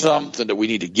 this is something that we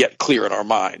need to get clear in our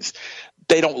minds.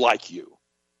 They don't like you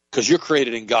because you're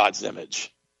created in God's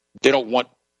image. They don't want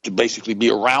to basically be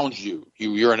around you.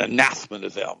 You're an anathema to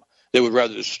them. They would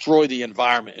rather destroy the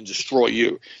environment and destroy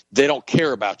you. They don't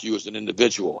care about you as an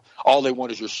individual. All they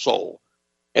want is your soul.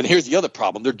 And here's the other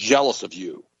problem. They're jealous of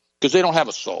you because they don't have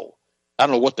a soul. I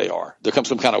don't know what they are. There comes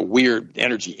some kind of weird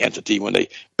energy entity when they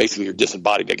basically are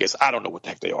disembodied, I guess. I don't know what the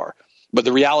heck they are. But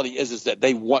the reality is that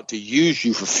they want to use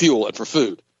you for fuel and for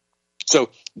food. So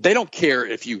they don't care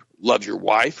if you love your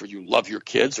wife or you love your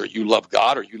kids or you love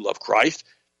God or you love Christ.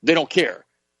 They don't care.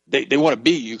 They want to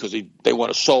be you because they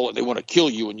want a soul, and they want to kill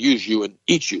you and use you and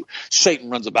eat you. Satan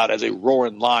runs about as a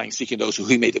roaring lion seeking those who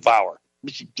he may devour.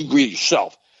 You read it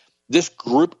yourself. This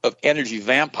group of energy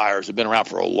vampires have been around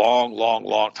for a long, long,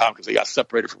 long time because they got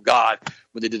separated from God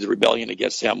when they did the rebellion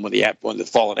against him, when the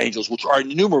fallen angels, which are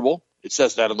innumerable. It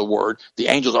says that in the word. The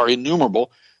angels are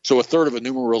innumerable. So a third of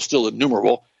innumerable is still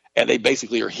innumerable. And they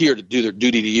basically are here to do their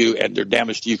duty to you and their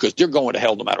damage to you because they're going to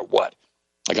hell no matter what.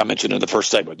 Like I mentioned in the first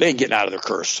segment, they ain't getting out of their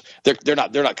curse. They're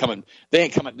not coming. They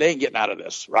ain't getting out of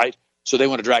this, right? So they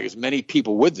want to drag as many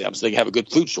people with them so they can have a good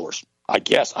food source. I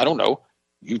guess. I don't know.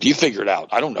 You figure it out.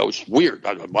 I don't know. It's weird.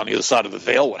 On the other side of the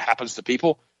veil, what happens to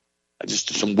people?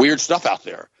 Just some weird stuff out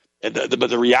there. But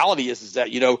the reality is that,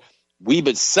 we've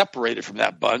been separated from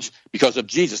that bunch because of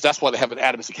Jesus. That's why they have an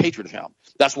atomistic hatred of him.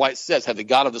 That's why it says, had the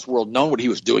God of this world known what he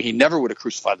was doing, he never would have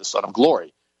crucified the Son of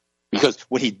Glory. Because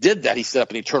when he did that, he set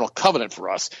up an eternal covenant for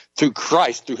us through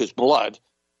Christ, through his blood,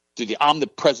 through the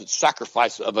omnipresent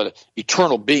sacrifice of an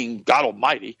eternal being, God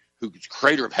Almighty, who's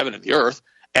creator of heaven and the earth.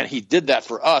 And he did that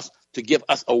for us to give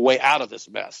us a way out of this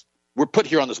mess. We're put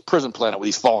here on this prison planet with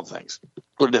these fallen things.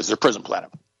 What it is, they're prison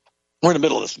planet. We're in the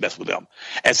middle of this mess with them.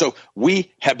 And so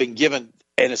we have been given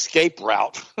an escape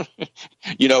route,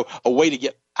 a way to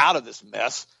get out of this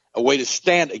mess, a way to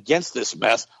stand against this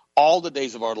mess all the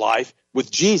days of our life with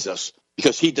Jesus,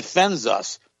 because he defends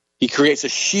us. He creates a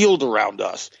shield around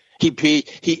us. He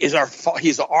is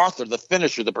he's the author, the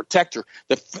finisher, the protector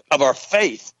of our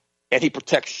faith, and he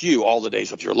protects you all the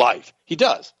days of your life. He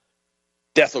does.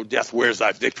 Death, oh death, where is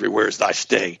thy victory? Where is thy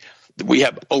sting? We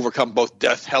have overcome both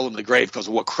death, hell, and the grave because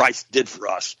of what Christ did for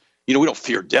us. We don't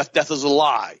fear death. Death is a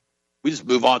lie. We just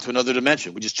move on to another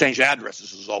dimension. We just change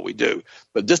addresses is all we do.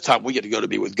 But this time we get to go to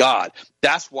be with God.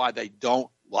 That's why they don't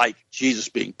like Jesus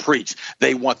being preached.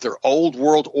 They want their old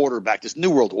world order back. This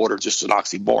new world order is just an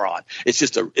oxymoron.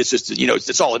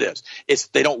 It's all it is.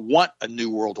 They don't want a new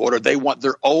world order. They want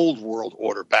their old world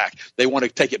order back. They want to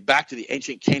take it back to the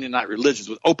ancient Canaanite religions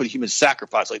with open human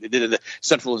sacrifice like they did in the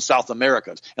Central and South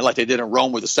Americas and like they did in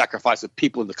Rome with the sacrifice of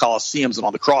people in the Colosseums and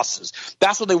on the crosses.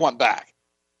 That's what they want back.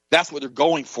 That's what they're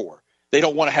going for. They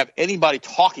don't want to have anybody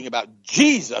talking about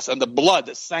Jesus and the blood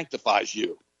that sanctifies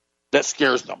you. That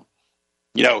scares them.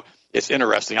 It's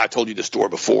interesting. I told you this story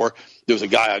before. There was a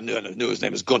guy I knew his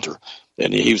name is Gunter,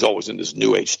 and he was always in this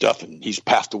New Age stuff, and he's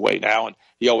passed away now, and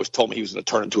he always told me he was going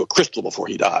to turn into a crystal before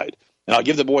he died. And I'll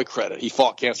give the boy credit. He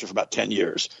fought cancer for about 10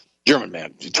 years. German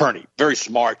man, attorney, very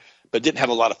smart, but didn't have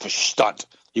a lot of Verstand.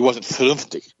 He wasn't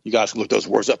vernünftig. You guys can look those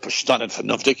words up, Verstand and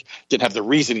vernünftig. Didn't have the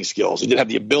reasoning skills. He didn't have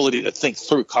the ability to think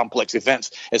through complex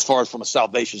events as far as from a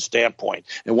salvation standpoint.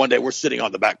 And one day we're sitting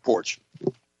on the back porch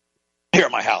here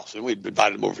at my house, and we'd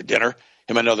invited him over for dinner.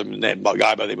 Him and another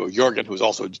guy by the name of Jürgen, who's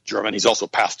also German. He's also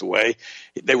passed away.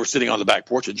 They were sitting on the back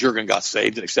porch, and Jürgen got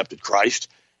saved and accepted Christ.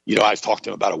 I talked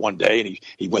to him about it one day, and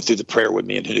he went through the prayer with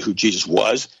me and who Jesus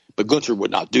was. But Gunther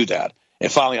would not do that.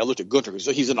 And finally, I looked at Gunther because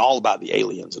he's all about the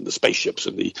aliens and the spaceships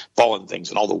and the fallen things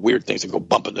and all the weird things that go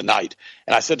bump in the night.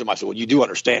 And I said to him, well, you do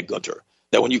understand, Gunther,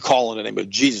 that when you call in the name of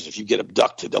Jesus, if you get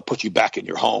abducted, they'll put you back in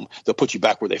your home. They'll put you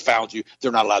back where they found you.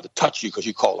 They're not allowed to touch you because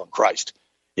you call on Christ.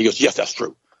 He goes, yes, that's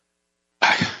true.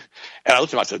 And I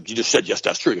looked at him, I said, you just said, yes,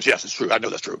 that's true. He goes, yes, it's true. I know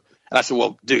that's true. And I said,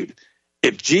 well, dude,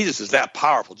 if Jesus is that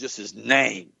powerful, just his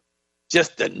name,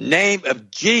 just the name of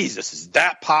Jesus is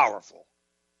that powerful,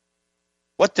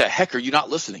 what the heck are you not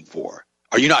listening for?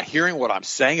 Are you not hearing what I'm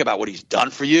saying about what he's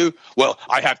done for you? Well,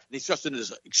 he's just in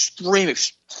this extreme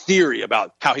theory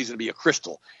about how he's going to be a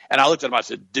crystal. And I looked at him, I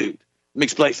said, dude, let me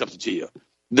explain something to you.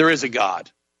 There is a God.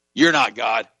 You're not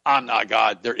God. I'm not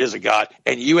God. There is a God.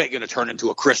 And you ain't going to turn into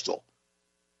a crystal.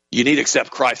 You need to accept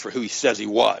Christ for who he says he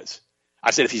was.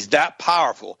 I said, if he's that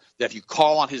powerful, that if you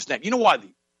call on his name, you know why the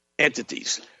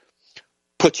entities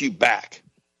put you back?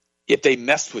 If they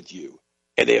messed with you,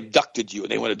 and they abducted you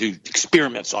and they want to do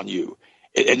experiments on you.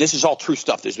 And this is all true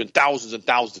stuff. There's been thousands and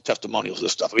thousands of testimonials of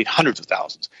this stuff. I mean, hundreds of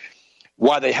thousands.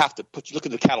 Why they have to put you, look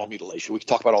at the cattle mutilation. We can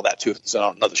talk about all that too if it's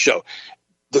on another show.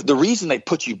 The reason they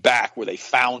put you back where they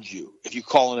found you, if you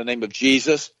call in the name of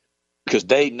Jesus, because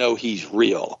they know he's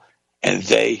real and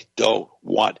they don't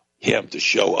want him to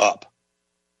show up,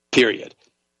 period.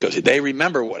 Because they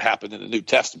remember what happened in the New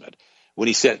Testament when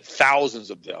he sent thousands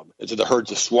of them into the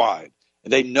herds of swine.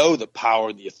 And they know the power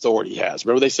and the authority he has.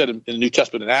 Remember they said in the New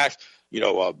Testament in Acts,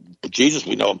 Jesus,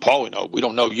 we know him. Paul, we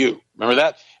don't know you. Remember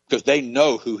that? Because they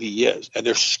know who he is and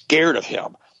they're scared of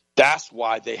him. That's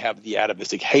why they have the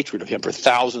atavistic hatred of him for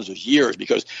thousands of years,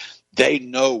 because they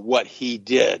know what he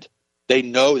did. They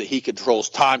know that he controls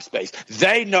time, space.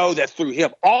 They know that through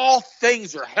him, all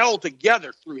things are held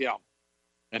together through him.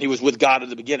 And he was with God in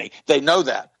the beginning. They know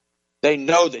that. They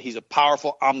know that he's a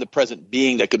powerful, omnipresent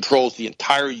being that controls the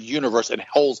entire universe and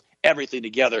holds everything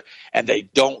together. And they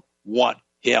don't want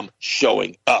him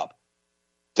showing up.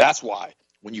 That's why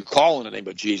when you call in the name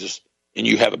of Jesus and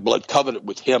you have a blood covenant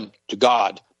with him to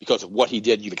God because of what he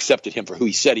did, you've accepted him for who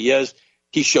he said he is,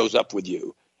 he shows up with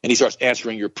you. And he starts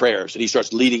answering your prayers, and he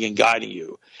starts leading and guiding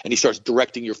you, and he starts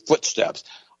directing your footsteps.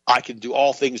 I can do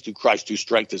all things through Christ who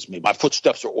strengthens me. My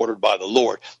footsteps are ordered by the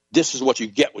Lord. This is what you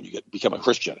get when you become a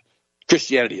Christian.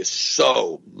 Christianity is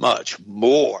so much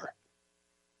more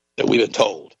than we've been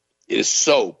told. It is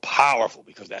so powerful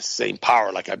because that same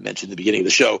power, like I mentioned at the beginning of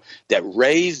the show, that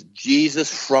raised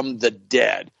Jesus from the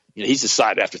dead. He's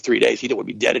decided after 3 days he didn't want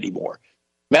to be dead anymore.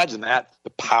 Imagine that,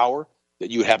 the power that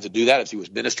you would have to do that as he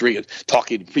was ministering and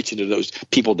talking and preaching to those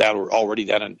people down who were already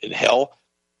down in hell.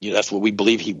 That's where we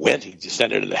believe he went. He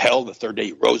descended into hell. The third day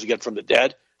he rose again from the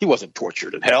dead. He wasn't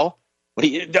tortured in hell.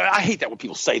 I hate that when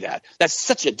people say that. That's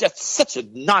such a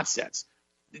nonsense.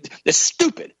 It's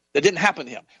stupid. That didn't happen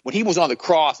to him. When he was on the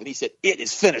cross and he said, "It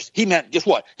is finished," he meant, guess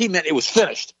what? He meant it was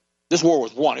finished. This war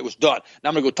was won. It was done. Now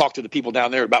I'm going to go talk to the people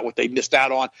down there about what they missed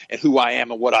out on and who I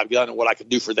am and what I've done and what I can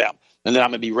do for them. And then I'm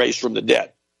going to be raised from the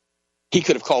dead. He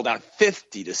could have called down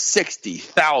 50 to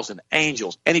 60,000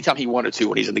 angels anytime he wanted to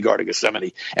when he's in the Garden of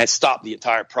Gethsemane and stopped the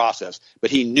entire process.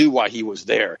 But he knew why he was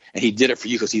there, and he did it for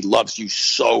you because he loves you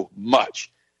so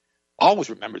much. Always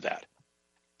remember that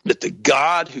the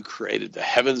God who created the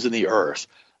heavens and the earth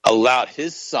allowed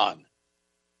his son,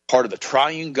 part of the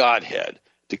triune Godhead,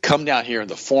 to come down here in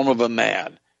the form of a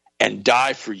man and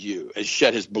die for you and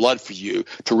shed his blood for you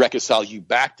to reconcile you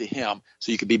back to him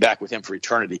so you could be back with him for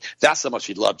eternity. That's how much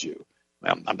he loved you.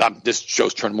 This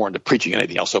show's turned more into preaching than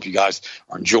anything else. Hope you guys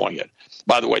are enjoying it.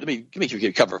 By the way, let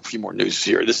me cover a few more news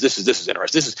here. This is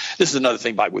interesting. This is another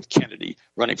thing with Kennedy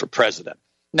running for president.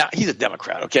 Now, he's a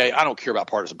Democrat, okay? I don't care about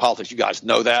partisan politics. You guys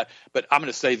know that. But I'm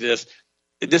going to say this.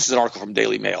 This is an article from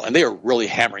Daily Mail, and they are really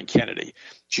hammering Kennedy.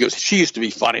 She goes, she used to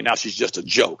be funny. Now she's just a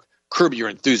joke. Curb Your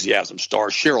Enthusiasm star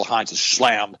Cheryl Hines is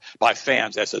slammed by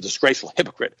fans as a disgraceful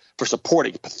hypocrite for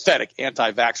supporting pathetic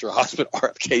anti-vaxxer husband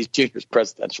RFK Jr.'s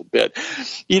presidential bid.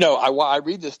 I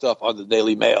read this stuff on the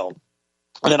Daily Mail,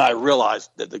 and then I realized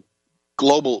that the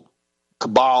global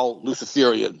cabal,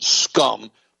 Luciferian scum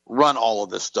run all of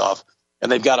this stuff,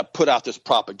 and they've got to put out this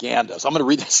propaganda. So I'm going to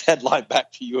read this headline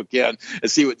back to you again and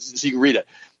see so you can read it.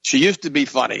 She used to be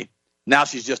funny. Now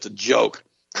she's just a joke.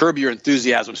 Curb Your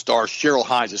Enthusiasm star Cheryl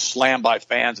Hines is slammed by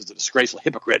fans as a disgraceful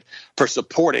hypocrite for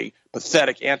supporting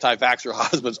pathetic anti-vaxxer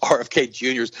husband's RFK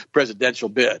Jr.'s presidential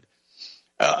bid.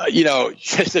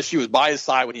 She says she was by his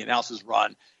side when he announced his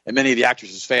run, and many of the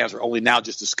actress's fans are only now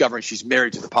just discovering she's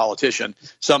married to the politician.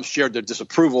 Some shared their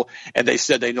disapproval, and they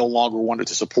said they no longer wanted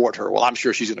to support her. Well, I'm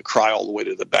sure she's going to cry all the way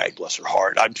to the bank, bless her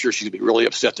heart. I'm sure she's going to be really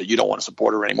upset that you don't want to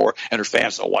support her anymore, and her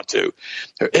fans don't want to.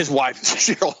 His wife,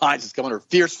 Cheryl Hines, is coming under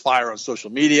fierce fire on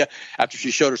social media after she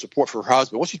showed her support for her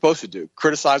husband. What's she supposed to do?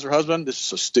 Criticize her husband? This is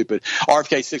so stupid.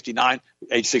 RFK,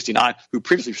 age 69, who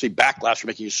previously received backlash for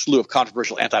making a slew of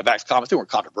controversial anti-vax comments. They weren't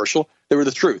controversial. They were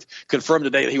the truth. Confirmed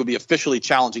today that he will be officially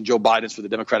challenging Joe Biden's for the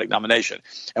Democratic nomination.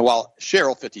 And while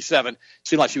Cheryl, 57,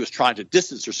 seemed like she was trying to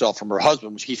distance herself from her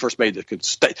husband, when he first made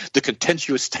the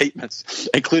contentious statements,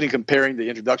 including comparing the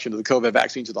introduction of the COVID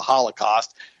vaccine to the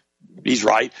Holocaust, he's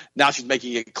right. Now she's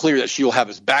making it clear that she will have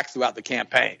his back throughout the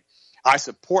campaign. I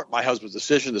support my husband's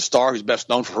decision. The star, who's best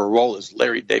known for her role as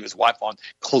Larry David's wife on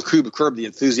Curb the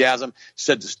Enthusiasm,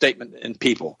 said the statement in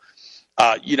People.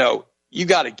 You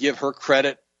got to give her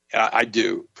credit. I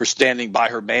do, for standing by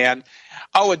her man.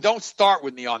 Oh, and don't start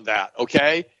with me on that,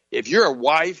 okay? If you're a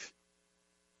wife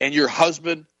and your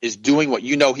husband is doing what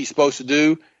you know he's supposed to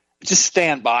do, just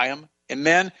stand by him. And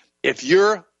men, if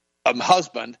you're a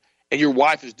husband and your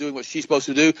wife is doing what she's supposed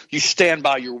to do, you stand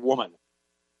by your woman.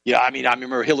 Yeah, I mean, I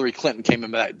remember Hillary Clinton came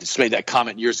and made that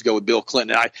comment years ago with Bill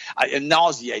Clinton, and it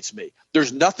nauseates me.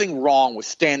 There's nothing wrong with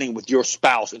standing with your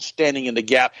spouse and standing in the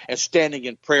gap and standing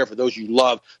in prayer for those you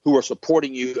love who are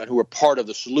supporting you and who are part of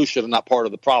the solution and not part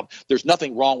of the problem. There's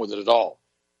nothing wrong with it at all.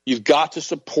 You've got to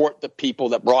support the people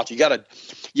that brought you.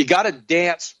 You got to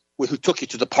dance with who took you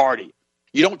to the party.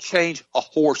 You don't change a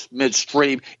horse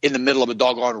midstream in the middle of a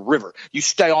doggone river. You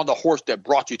stay on the horse that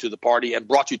brought you to the party and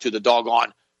brought you to the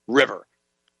doggone river.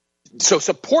 So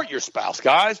support your spouse,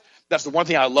 guys. That's the one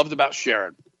thing I loved about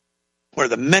Sharon. One of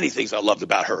the many things I loved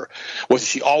about her was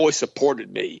she always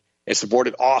supported me and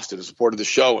supported Austin and supported the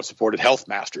show and supported Health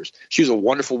Masters. She was a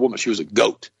wonderful woman. She was a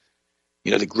goat,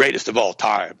 the greatest of all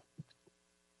time.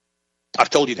 I've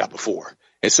told you that before.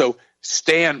 And so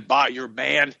stand by your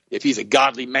man if he's a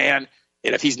godly man.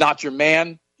 And if he's not your man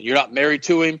and you're not married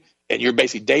to him and you're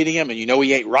basically dating him and you know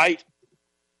he ain't right,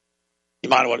 you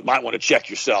might want to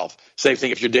check yourself. Same thing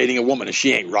if you're dating a woman and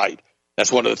she ain't right.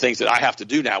 That's one of the things that I have to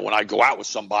do now when I go out with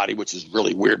somebody, which is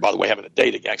really weird, by the way, having a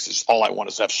date again, because all I want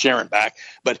is to have Sharon back.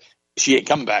 But she ain't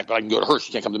coming back, but I can go to her.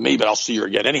 She can't come to me, but I'll see her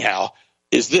again anyhow.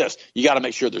 Is this. You got to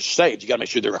make sure they're saved. You got to make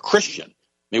sure they're a Christian.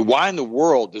 I mean, why in the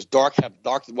world does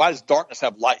why does darkness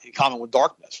have light in common with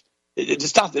darkness?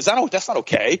 That's not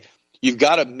okay. You've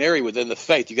got to marry within the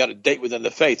faith. You got to date within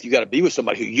the faith. You got to be with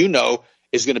somebody who you know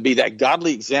is going to be that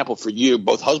godly example for you,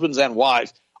 both husbands and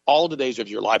wives, all the days of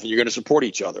your life, and you're going to support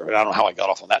each other. And I don't know how I got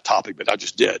off on that topic, but I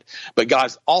just did. But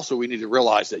guys, also we need to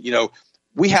realize that,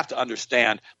 we have to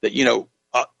understand that,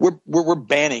 we're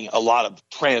banning a lot of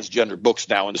transgender books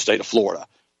now in the state of Florida.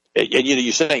 And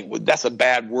you're saying, well, that's a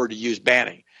bad word to use,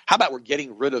 banning. How about we're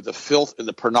getting rid of the filth and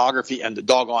the pornography and the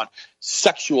doggone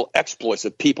sexual exploits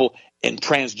of people in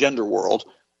transgender world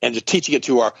and just teaching it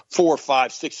to our 4,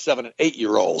 5, 6, 7, and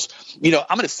 8-year-olds. I'm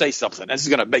going to say something. This is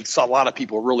going to make a lot of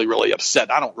people really, really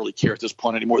upset. I don't really care at this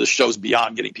point anymore. The show's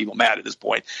beyond getting people mad at this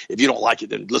point. If you don't like it,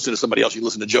 then listen to somebody else. You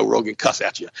listen to Joe Rogan cuss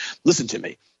at you. Listen to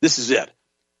me. This is it.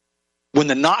 When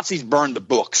the Nazis burned the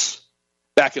books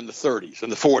back in the 30s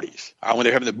and the 40s, when they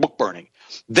were having the book burning,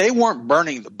 they weren't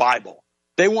burning the Bible.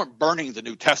 They weren't burning the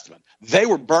New Testament. They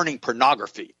were burning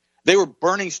pornography. They were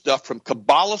burning stuff from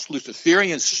Kabbalist,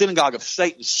 Luciferian, synagogue of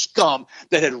Satan scum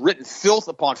that had written filth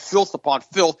upon filth upon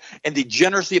filth and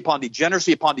degeneracy upon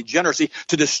degeneracy upon degeneracy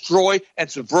to destroy and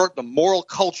subvert the moral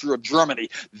culture of Germany.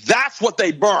 That's what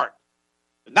they burned.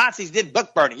 The Nazis did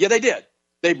book burning. Yeah, they did.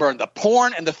 They burned the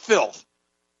porn and the filth.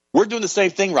 We're doing the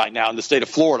same thing right now in the state of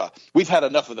Florida. We've had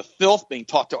enough of the filth being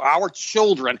taught to our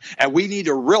children, and we need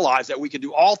to realize that we can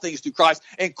do all things through Christ,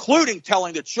 including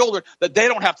telling the children that they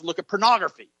don't have to look at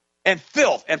pornography and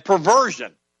filth and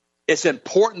perversion. It's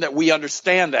important that we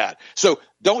understand that. So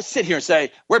don't sit here and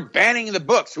say, we're banning the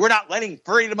books. We're not letting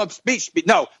freedom of speech be.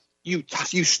 No, you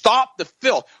stop the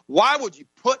filth. Why would you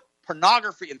put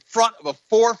pornography in front of a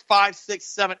 4, 5, 6,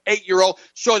 7, 8-year-old,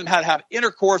 showing them how to have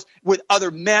intercourse with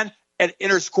other men and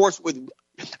intercourse with?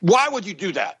 Why would you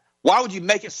do that? Why would you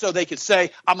make it so they could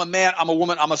say, I'm a man, I'm a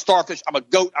woman, I'm a starfish, I'm a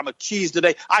goat, I'm a cheese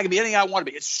today. I can be anything I want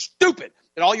to be. It's stupid.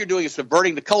 And all you're doing is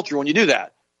subverting the culture when you do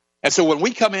that. And so when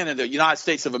we come in the United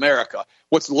States of America,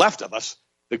 what's left of us,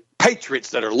 the patriots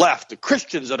that are left, the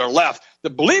Christians that are left, the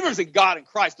believers in God and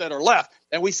Christ that are left,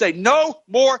 and we say no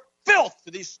more filth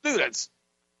to these students,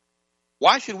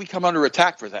 why should we come under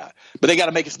attack for that? But they got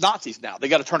to make us Nazis now. They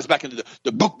got to turn us back into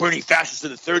the book-burning fascists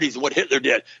of the 30s and what Hitler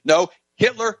did. No,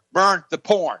 Hitler burned the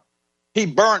porn. He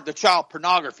burned the child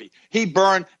pornography. He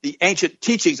burned the ancient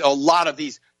teachings of a lot of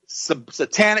these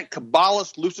satanic,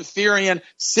 Kabbalist, Luciferian,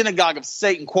 synagogue of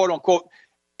Satan, quote-unquote,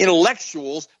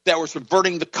 intellectuals that were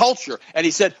subverting the culture. And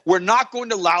he said, we're not going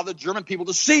to allow the German people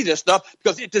to see this stuff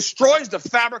because it destroys the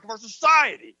fabric of our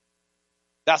society.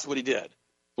 That's what he did.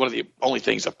 One of the only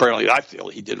things apparently I feel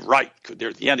he did right. There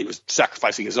at the end, he was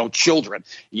sacrificing his own children,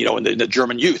 in the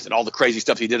German youth and all the crazy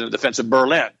stuff he did in the defense of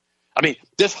Berlin. I mean,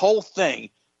 this whole thing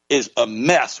is a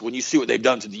mess when you see what they've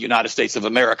done to the United States of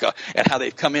America and how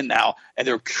they've come in now and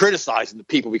they're criticizing the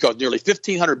people because nearly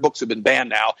 1,500 books have been banned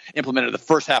now, implemented in the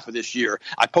first half of this year.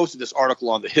 I posted this article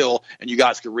on the Hill and you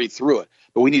guys can read through it.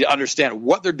 But we need to understand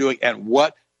what they're doing and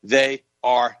what they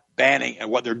are banning and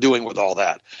what they're doing with all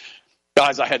that.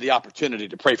 Guys, I had the opportunity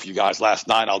to pray for you guys last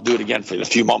night. I'll do it again for you in a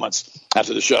few moments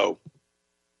after the show.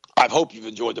 I hope you've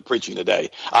enjoyed the preaching today.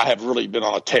 I have really been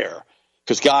on a tear.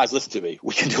 Because, guys, listen to me.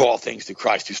 We can do all things through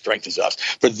Christ who strengthens us.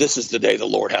 For this is the day the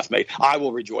Lord hath made. I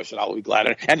will rejoice and I will be glad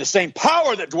in it. And the same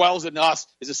power that dwells in us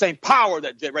is the same power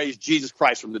that raised Jesus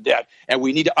Christ from the dead. And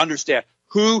we need to understand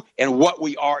who and what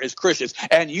we are as Christians.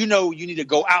 And you need to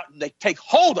go out and take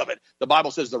hold of it. The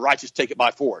Bible says the righteous take it by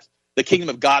force. The kingdom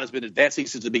of God has been advancing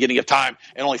since the beginning of time,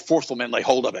 and only forceful men lay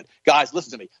hold of it. Guys,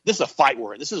 listen to me. This is a fight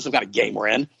we're in. This isn't some kind of game we're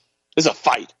in. This is a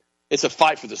fight. It's a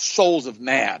fight for the souls of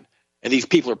man. And these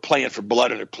people are playing for blood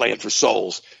and they're playing for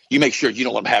souls. You make sure you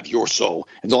don't let them have your soul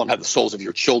and don't let them have the souls of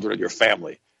your children and your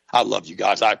family. I love you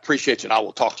guys. I appreciate you, and I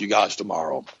will talk to you guys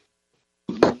tomorrow.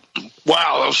 Wow,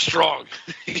 that was strong.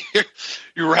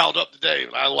 You're riled up today,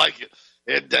 and I like it.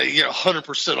 And you're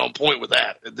 100% on point with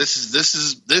that. And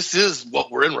this is what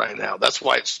we're in right now. That's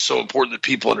why it's so important that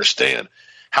people understand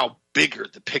how bigger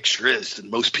the picture is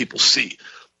than most people see.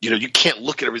 You can't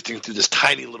look at everything through this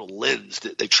tiny little lens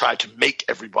that they try to make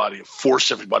everybody and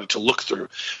force everybody to look through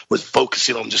with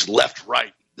focusing on just left,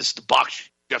 right. This is the box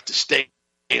you have to stay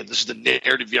in. This is the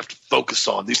narrative you have to focus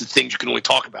on. These are the things you can only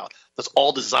talk about. That's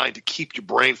all designed to keep your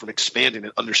brain from expanding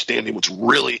and understanding what's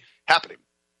really happening.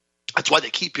 That's why they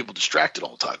keep people distracted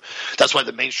all the time. That's why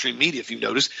the mainstream media, if you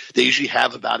notice, they usually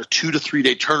have about a 2 to 3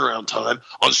 day turnaround time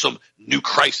on some new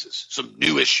crisis, some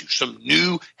new issue, some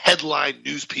new headline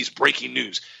news piece, breaking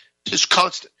news. It's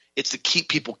constant. It's to keep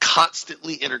people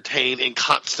constantly entertained and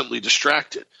constantly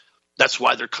distracted. That's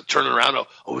why they're turning around.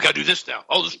 Oh, we got to do this now.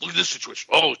 Oh, look at this situation.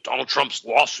 Oh, Donald Trump's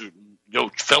lawsuit,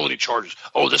 felony charges.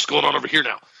 Oh, this is going on over here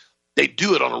now. They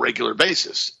do it on a regular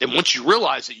basis. And once you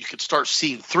realize it, you can start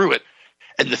seeing through it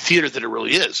and the theater that it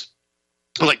really is.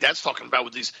 Like that's talking about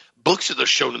with these books that they're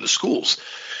shown in the schools.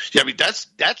 Yeah, I mean, that's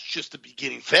just the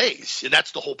beginning phase. And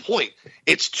that's the whole point.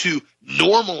 It's to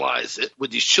normalize it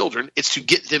with these children. It's to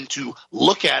get them to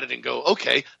look at it and go,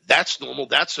 okay, that's normal.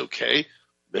 That's okay.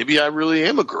 Maybe I really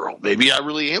am a girl. Maybe I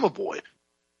really am a boy.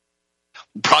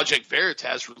 Project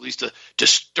Veritas released a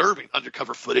disturbing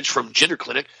undercover footage from Gender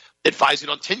Clinic advising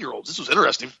on 10-year-olds. This was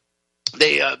interesting.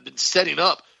 They have been setting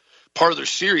up part of their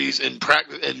series and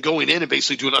going in and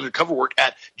basically doing undercover work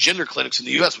at gender clinics in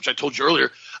the U.S., which I told you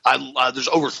earlier. There's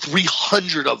over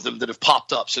 300 of them that have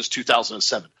popped up since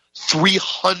 2007.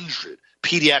 300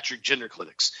 pediatric gender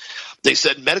clinics. They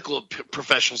said medical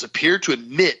professionals appear to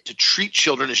admit to treat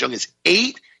children as young as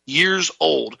 8 years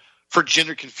old for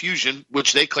gender confusion,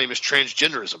 which they claim is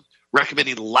transgenderism,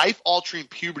 recommending life-altering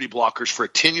puberty blockers for a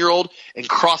 10-year-old and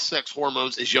cross-sex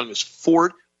hormones as young as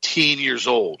 14 years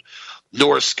old.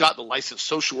 Nora Scott, the licensed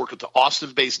social worker at the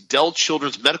Austin-based Dell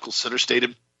Children's Medical Center,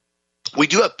 stated, "We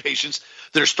do have patients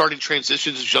that are starting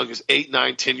transitions as young as 8,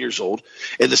 9, 10 years old.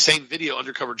 In the same video,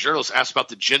 undercover journalist asked about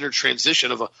the gender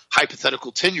transition of a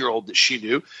hypothetical 10-year-old that she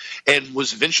knew and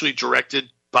was eventually directed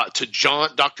to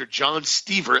Dr. John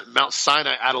Stever at Mount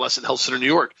Sinai Adolescent Health Center, New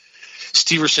York.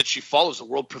 Stever said she follows the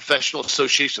World Professional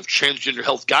Association of Transgender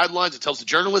Health Guidelines and tells the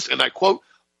journalist, and I quote,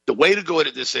 "The way to go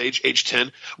at this age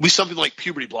 10, will be something like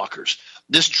puberty blockers.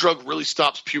 This drug really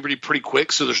stops puberty pretty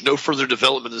quick, so there's no further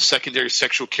development of the secondary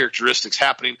sexual characteristics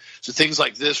happening. So things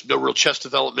like this, no real chest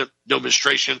development, no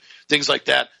menstruation, things like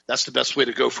that, that's the best way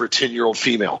to go for a 10-year-old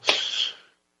female."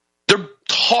 They're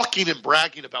talking and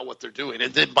bragging about what they're doing,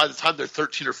 and then by the time they're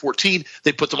 13 or 14,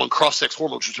 they put them on cross-sex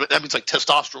hormones, which that means like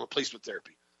testosterone replacement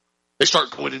therapy. They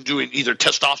start going and doing either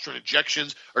testosterone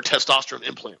injections or testosterone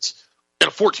implants. And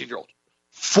a 14-year-old.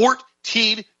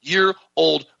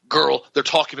 14-year-old girl, they're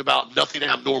talking about nothing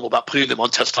abnormal about putting them on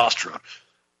testosterone.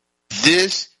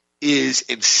 This is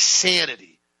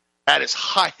insanity at its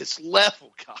highest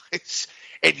level, guys.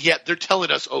 And yet they're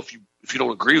telling us, oh, if you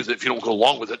don't agree with it, if you don't go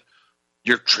along with it,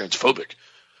 you're transphobic.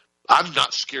 I'm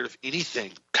not scared of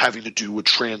anything having to do with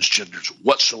transgenders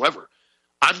whatsoever.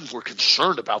 I'm more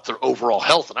concerned about their overall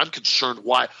health, and I'm concerned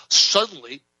why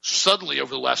suddenly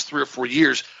over the last 3 or 4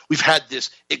 years, we've had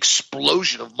this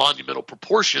explosion of monumental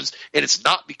proportions, and it's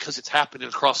not because it's happening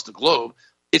across the globe.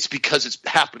 It's because it's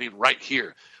happening right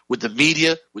here with the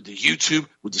media, with the YouTube,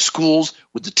 with the schools,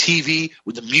 with the TV,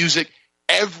 with the music.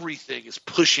 Everything is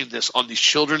pushing this on these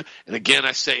children. And again,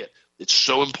 I say it, it's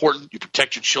so important you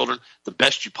protect your children the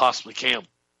best you possibly can.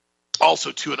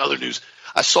 Also, too, in other news,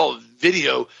 I saw a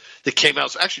video that came out.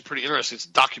 It's actually pretty interesting. It's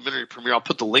a documentary premiere. I'll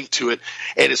put the link to it.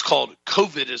 And it's called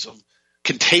COVIDism,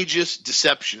 Contagious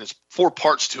Deception. There's 4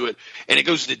 parts to it. And it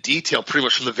goes into detail pretty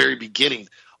much from the very beginning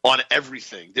on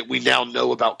everything that we now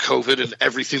know about COVID and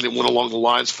everything that went along the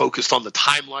lines, focused on the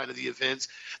timeline of the events.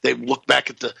 They look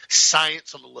back at the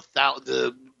science on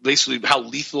basically how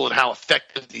lethal and how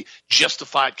effective the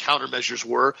justified countermeasures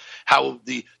were, how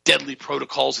the deadly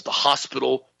protocols at the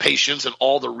hospital patients and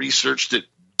all the research that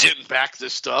didn't back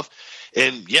this stuff.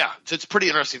 And yeah, it's a pretty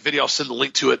interesting video. I'll send the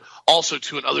link to it. Also,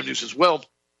 too, in other news as well,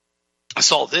 I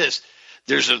saw this.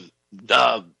 There's a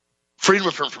Freedom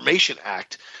of Information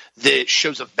Act that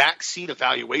shows a vaccine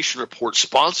evaluation report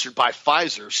sponsored by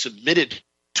Pfizer submitted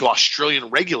to Australian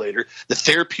regulator, the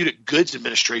Therapeutic Goods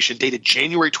Administration, dated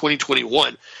January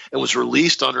 2021, and was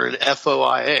released under an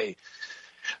FOIA.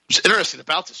 What's interesting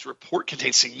about this report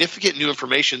contains significant new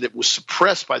information that was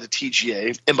suppressed by the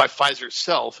TGA and by Pfizer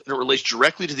itself, and it relates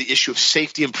directly to the issue of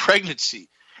safety and pregnancy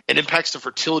and impacts the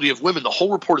fertility of women. The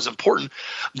whole report is important.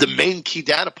 The main key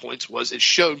data points was it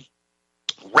showed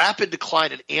rapid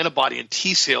decline in antibody and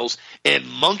T cells in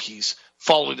monkeys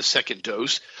following the second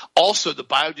dose. Also, the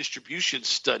biodistribution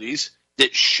studies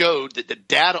that showed that the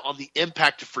data on the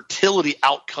impact of fertility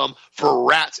outcome for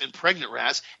rats and pregnant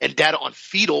rats, and data on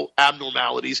fetal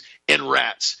abnormalities in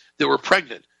rats that were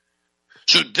pregnant.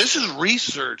 So this is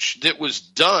research that was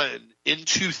done in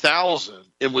 2000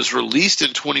 and was released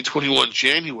in 2021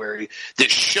 January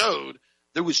that showed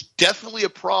there was definitely a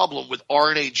problem with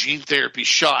RNA gene therapy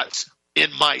shots in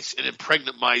mice and in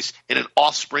pregnant mice and in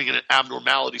offspring and in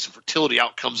abnormalities and fertility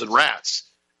outcomes in rats.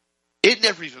 It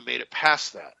never even made it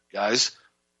past that, guys.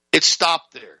 It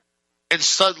stopped there. And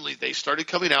suddenly they started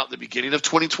coming out in the beginning of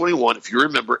 2021. If you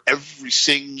remember, every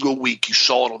single week you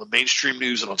saw it on the mainstream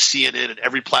news and on CNN and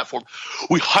every platform.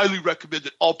 We highly recommend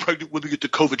that all pregnant women get the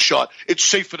COVID shot. It's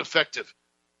safe and effective.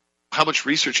 How much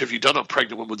research have you done on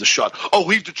pregnant women with the shot? Oh,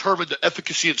 we've determined the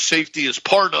efficacy and safety is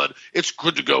par none. It's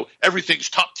good to go. Everything's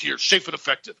top tier, safe and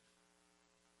effective.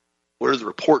 Where are the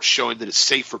reports showing that it's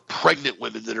safe for pregnant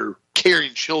women that are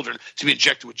carrying children to be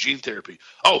injected with gene therapy?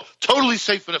 Oh, totally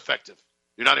safe and effective.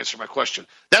 You're not answering my question.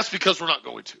 That's because we're not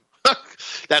going to.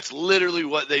 That's literally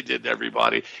what they did to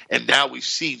everybody. And now we've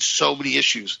seen so many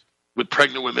issues with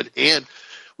pregnant women and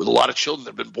with a lot of children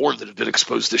that have been born that have been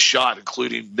exposed to this shot,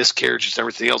 including miscarriages and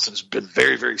everything else. And it's been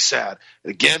very, very sad.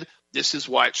 And again, this is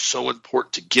why it's so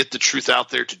important to get the truth out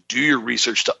there, to do your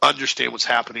research, to understand what's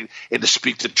happening, and to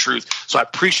speak the truth. So I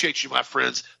appreciate you, my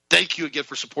friends. Thank you again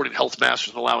for supporting Health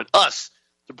Masters and allowing us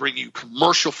to bring you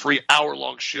commercial-free,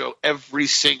 hour-long show every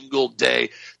single day.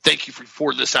 Thank you for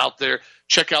forwarding this out there.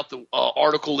 Check out the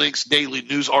article links, daily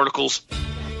news articles.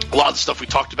 A lot of the stuff we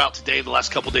talked about today in the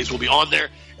last couple of days will be on there.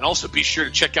 And also be sure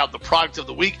to check out the product of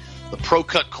the week, the Pro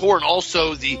Cut Core, and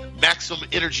also the Maximum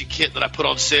Energy Kit that I put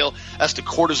on sale. That's the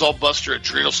Cortisol Buster,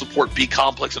 Adrenal Support B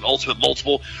Complex, and Ultimate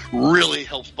Multiple. Really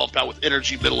helps bump out with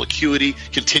energy, mental acuity,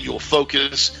 continual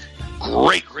focus.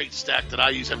 Great, great stack that I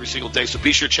use every single day. So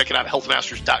be sure to check it out at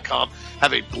healthmasters.com.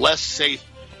 Have a blessed, safe,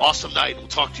 awesome night. We'll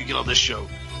talk to you again on this show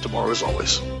tomorrow as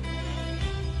always.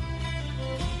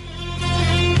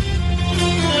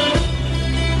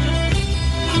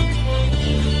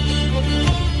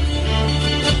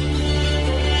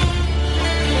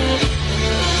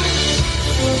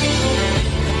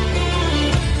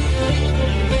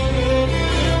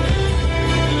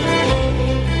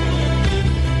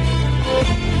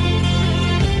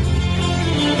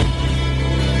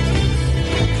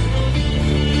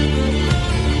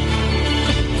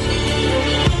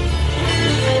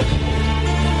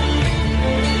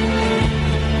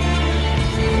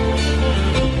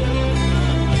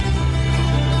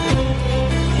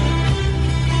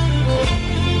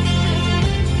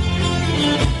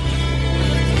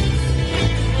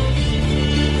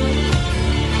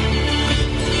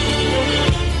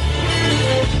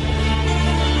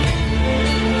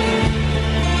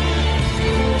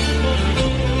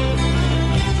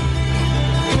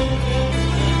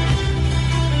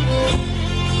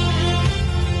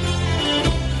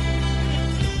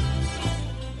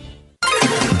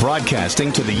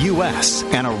 Broadcasting to the U.S.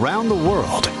 and around the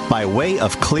world by way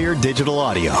of clear digital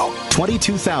audio,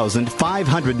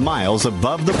 22,500 miles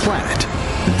above the planet.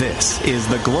 This is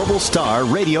the Global Star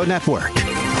Radio Network.